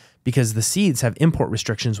millet, because the seeds have import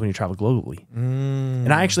restrictions when you travel globally.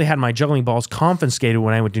 And I actually had my juggling balls confiscated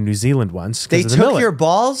when I went to New Zealand once. They took your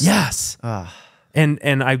balls? Yes.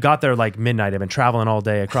 And I got there like midnight. I've been traveling all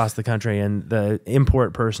day across the country, and the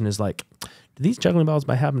import person is like, do these juggling balls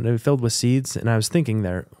by happen to be filled with seeds? And I was thinking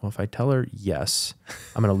there, well, if I tell her yes,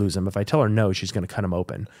 I'm going to lose them. If I tell her no, she's going to cut them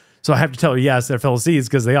open. So I have to tell her, yes, they're filled with seeds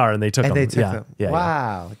because they are, and they took them. Them. Yeah,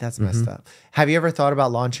 wow, that's messed up. Have you ever thought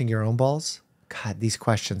about launching your own balls? God, these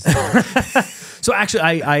questions. So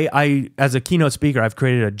actually, I as a keynote speaker, I've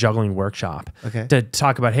created a juggling workshop to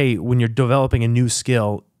talk about, hey, when you're developing a new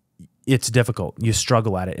skill, it's difficult. You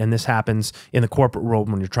struggle at it. And this happens in the corporate world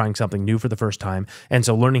when you're trying something new for the first time. And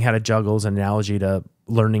so learning how to juggle is an analogy to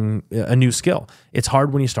learning a new skill. It's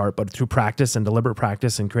hard when you start, but through practice and deliberate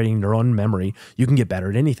practice and creating your own memory, you can get better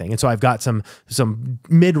at anything. And so I've got some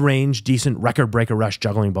mid-range, decent record breaker rush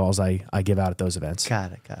juggling balls I give out at those events.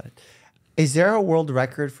 Got it. Is there a world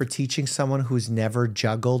record for teaching someone who's never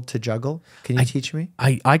juggled to juggle? Can you teach me?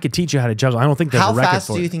 I could teach you how to juggle. I don't think there's a record for it. How fast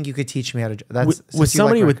do you think you could teach me how to juggle? With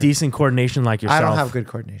somebody with decent coordination like yourself. I don't have good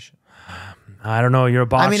coordination. I don't know. You're a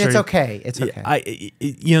boxer. I mean, it's okay. It's okay.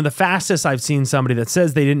 The fastest I've seen somebody that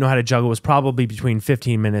says they didn't know how to juggle was probably between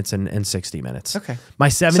 15 minutes and 60 minutes. Okay. My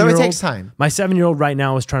 7-year-old. So it takes time. My 7-year-old right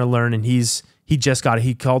now is trying to learn, and he just got it.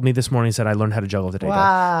 He called me this morning and said, I learned how to juggle today.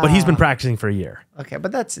 Wow. But he's been practicing for a year. Okay,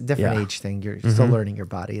 but that's a different age thing. You're still learning your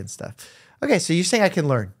body and stuff. Okay, so you're saying I can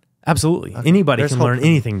learn? Absolutely. Okay. Anybody can learn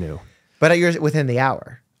anything new. But you're within the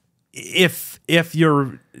hour. If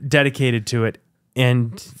you're dedicated to it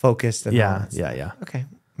and focused. And yeah. Okay,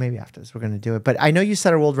 maybe after this we're going to do it. But I know you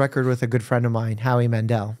set a world record with a good friend of mine, Howie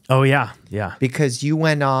Mandel. Oh, yeah. Because you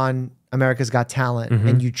went on America's Got Talent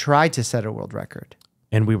and you tried to set a world record.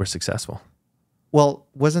 And we were successful. Well,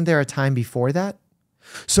 wasn't there a time before that?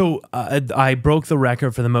 So I broke the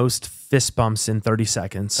record for the most fist bumps in 30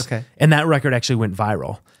 seconds. Okay. And that record actually went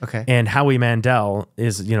viral. Okay. And Howie Mandel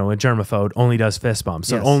is, a germaphobe, only does fist bumps.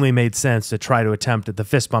 So it only made sense to try to attempt at the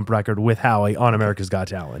fist bump record with Howie on America's Got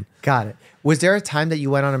Talent. Got it. Was there a time that you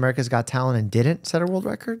went on America's Got Talent and didn't set a world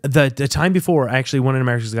record? The time before, I actually won on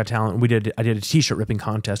America's Got Talent. I did a t-shirt ripping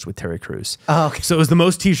contest with Terry Crews. Oh, okay. So it was the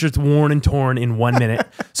most t-shirts worn and torn in 1 minute.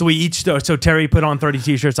 So Terry put on 30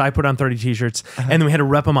 t-shirts, I put on 30 t-shirts, and then we had to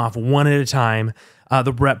rep them off one at a time.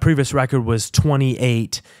 The previous record was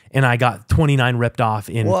 28, and I got 29 ripped off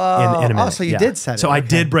in a minute. Oh, so you did set it. So I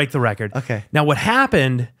did break the record. Okay. Now what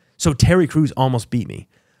happened, so Terry Crews almost beat me,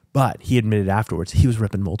 but he admitted afterwards he was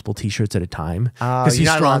ripping multiple t-shirts at a time. Oh, you're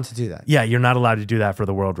not allowed to do that. Yeah, you're not allowed to do that for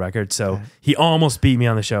the world record. So he almost beat me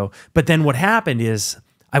on the show. But then what happened is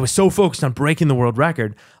I was so focused on breaking the world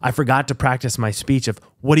record, I forgot to practice my speech of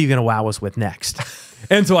what are you going to wow us with next?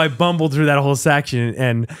 And so I bumbled through that whole section,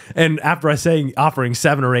 and after offering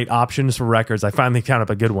 7 or 8 options for records, I finally found up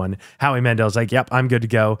a good one. Howie Mandel's like, "Yep, I'm good to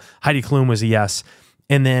go." Heidi Klum was a yes,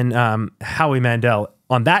 and then Howie Mandel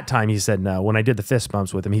on that time he said no. When I did the fist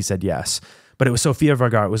bumps with him, he said yes. But it was Sofia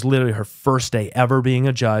Vergara. It was literally her first day ever being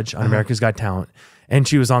a judge on America's Got Talent, and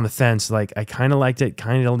she was on the fence. Like, I kind of liked it,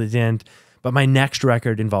 kind of didn't. But my next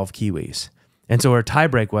record involved Kiwis, and so her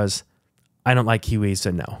tiebreak was, I don't like Kiwis,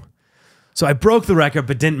 said no. So I broke the record,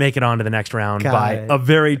 but didn't make it on to the next round by a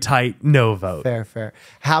very tight no vote. Fair, fair.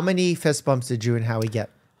 How many fist bumps did you and Howie get?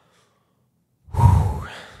 I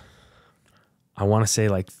want to say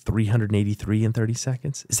like 383 in 30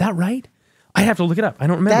 seconds. Is that right? I have to look it up. I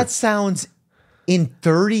don't remember. That sounds in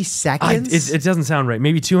 30 seconds? It doesn't sound right.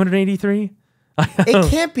 Maybe 283? It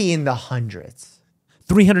can't be in the hundreds.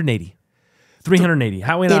 380. 380.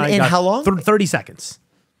 Howie and I got how long? 30 seconds.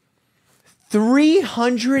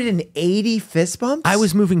 380 fist bumps? I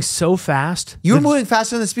was moving so fast. You were moving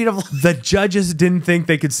faster than the speed of light. The judges didn't think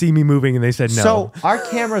they could see me moving, and they said no. So our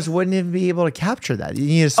cameras wouldn't even be able to capture that. You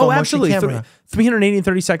need a slow motion camera. 380 in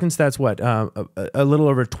 30 seconds, that's what? A little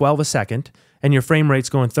over 12 a second, and your frame rate's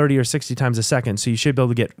going 30 or 60 times a second, so you should be able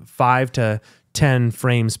to get 5 to 10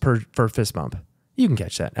 frames per fist bump. You can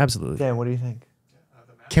catch that, absolutely. Dan, what do you think?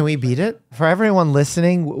 Can we beat it? For everyone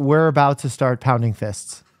listening, we're about to start pounding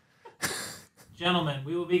fists. Gentlemen,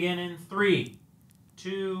 we will begin in 3,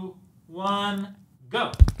 2, 1,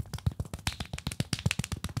 go.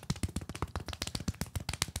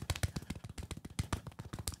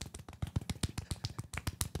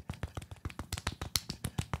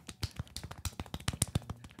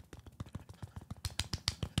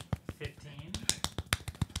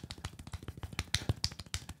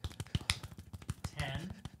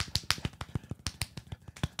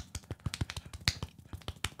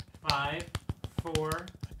 Five, 4,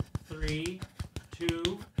 3,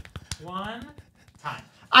 2, 1, time.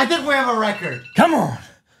 I think we have a record. Come on.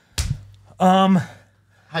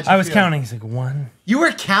 I was feel? counting. It's like 1. You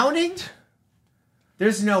were counting?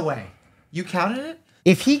 There's no way. You counted it?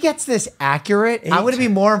 If he gets this accurate, 8. I'm going to be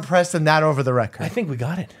more impressed than that over the record. I think we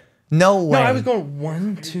got it. No way. No, I was going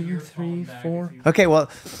 1, 2, 3, 4. Okay, well,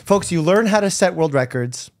 folks, you learn how to set world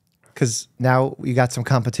records because now you got some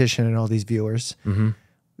competition in all these viewers. Mm-hmm.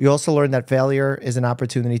 You also learned that failure is an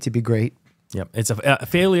opportunity to be great. Yep. It's a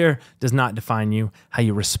failure does not define you. How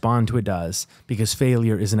you respond to it does, because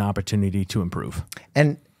failure is an opportunity to improve.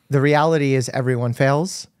 And the reality is everyone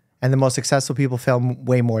fails, and the most successful people fail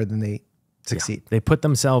way more than they succeed. Yeah. They put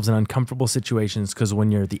themselves in uncomfortable situations because when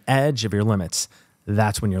you're at the edge of your limits,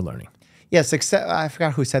 that's when you're learning. Yeah, success. I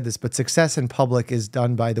forgot who said this, but success in public is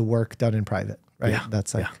done by the work done in private, right? Yeah.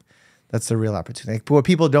 That's like, that's the real opportunity. But what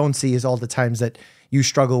people don't see is all the times that you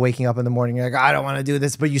struggle waking up in the morning. You're like, I don't want to do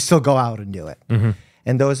this, but you still go out and do it. Mm-hmm.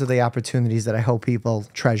 And those are the opportunities that I hope people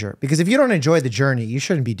treasure. Because if you don't enjoy the journey, you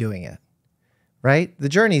shouldn't be doing it, right? The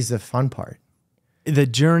journey is the fun part. The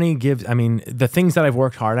journey gives, I mean, the things that I've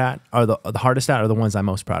worked hard at are the hardest at are the ones I'm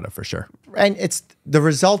most proud of, for sure. And it's, the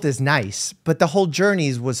result is nice, but the whole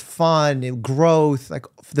journey was fun, growth, like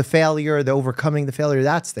the failure, the overcoming the failure.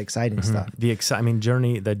 That's the exciting stuff. The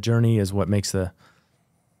journey is what makes the,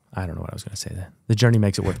 I don't know what I was going to say. The journey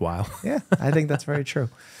makes it worthwhile. Yeah, I think that's very true.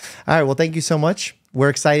 All right, well, thank you so much. We're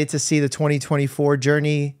excited to see the 2024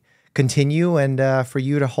 journey continue and for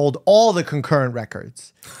you to hold all the concurrent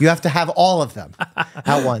records. You have to have all of them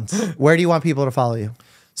at once. Where do you want people to follow you?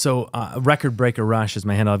 So Record Breaker Rush is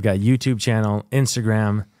my handle. I've got a YouTube channel,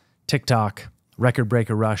 Instagram, TikTok, Record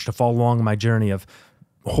Breaker Rush to follow along my journey of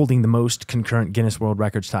holding the most concurrent Guinness World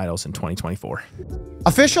Records titles in 2024.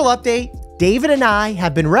 Official update, David and I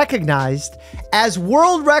have been recognized as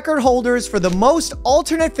world record holders for the most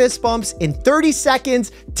alternate fist bumps in 30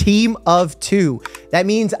 seconds, team of 2. That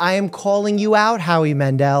means I am calling you out, Howie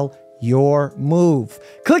Mandel. Your move.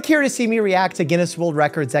 Click here to see me react to Guinness World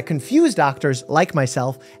Records that confuse doctors like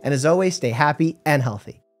myself. And as always, stay happy and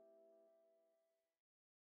healthy.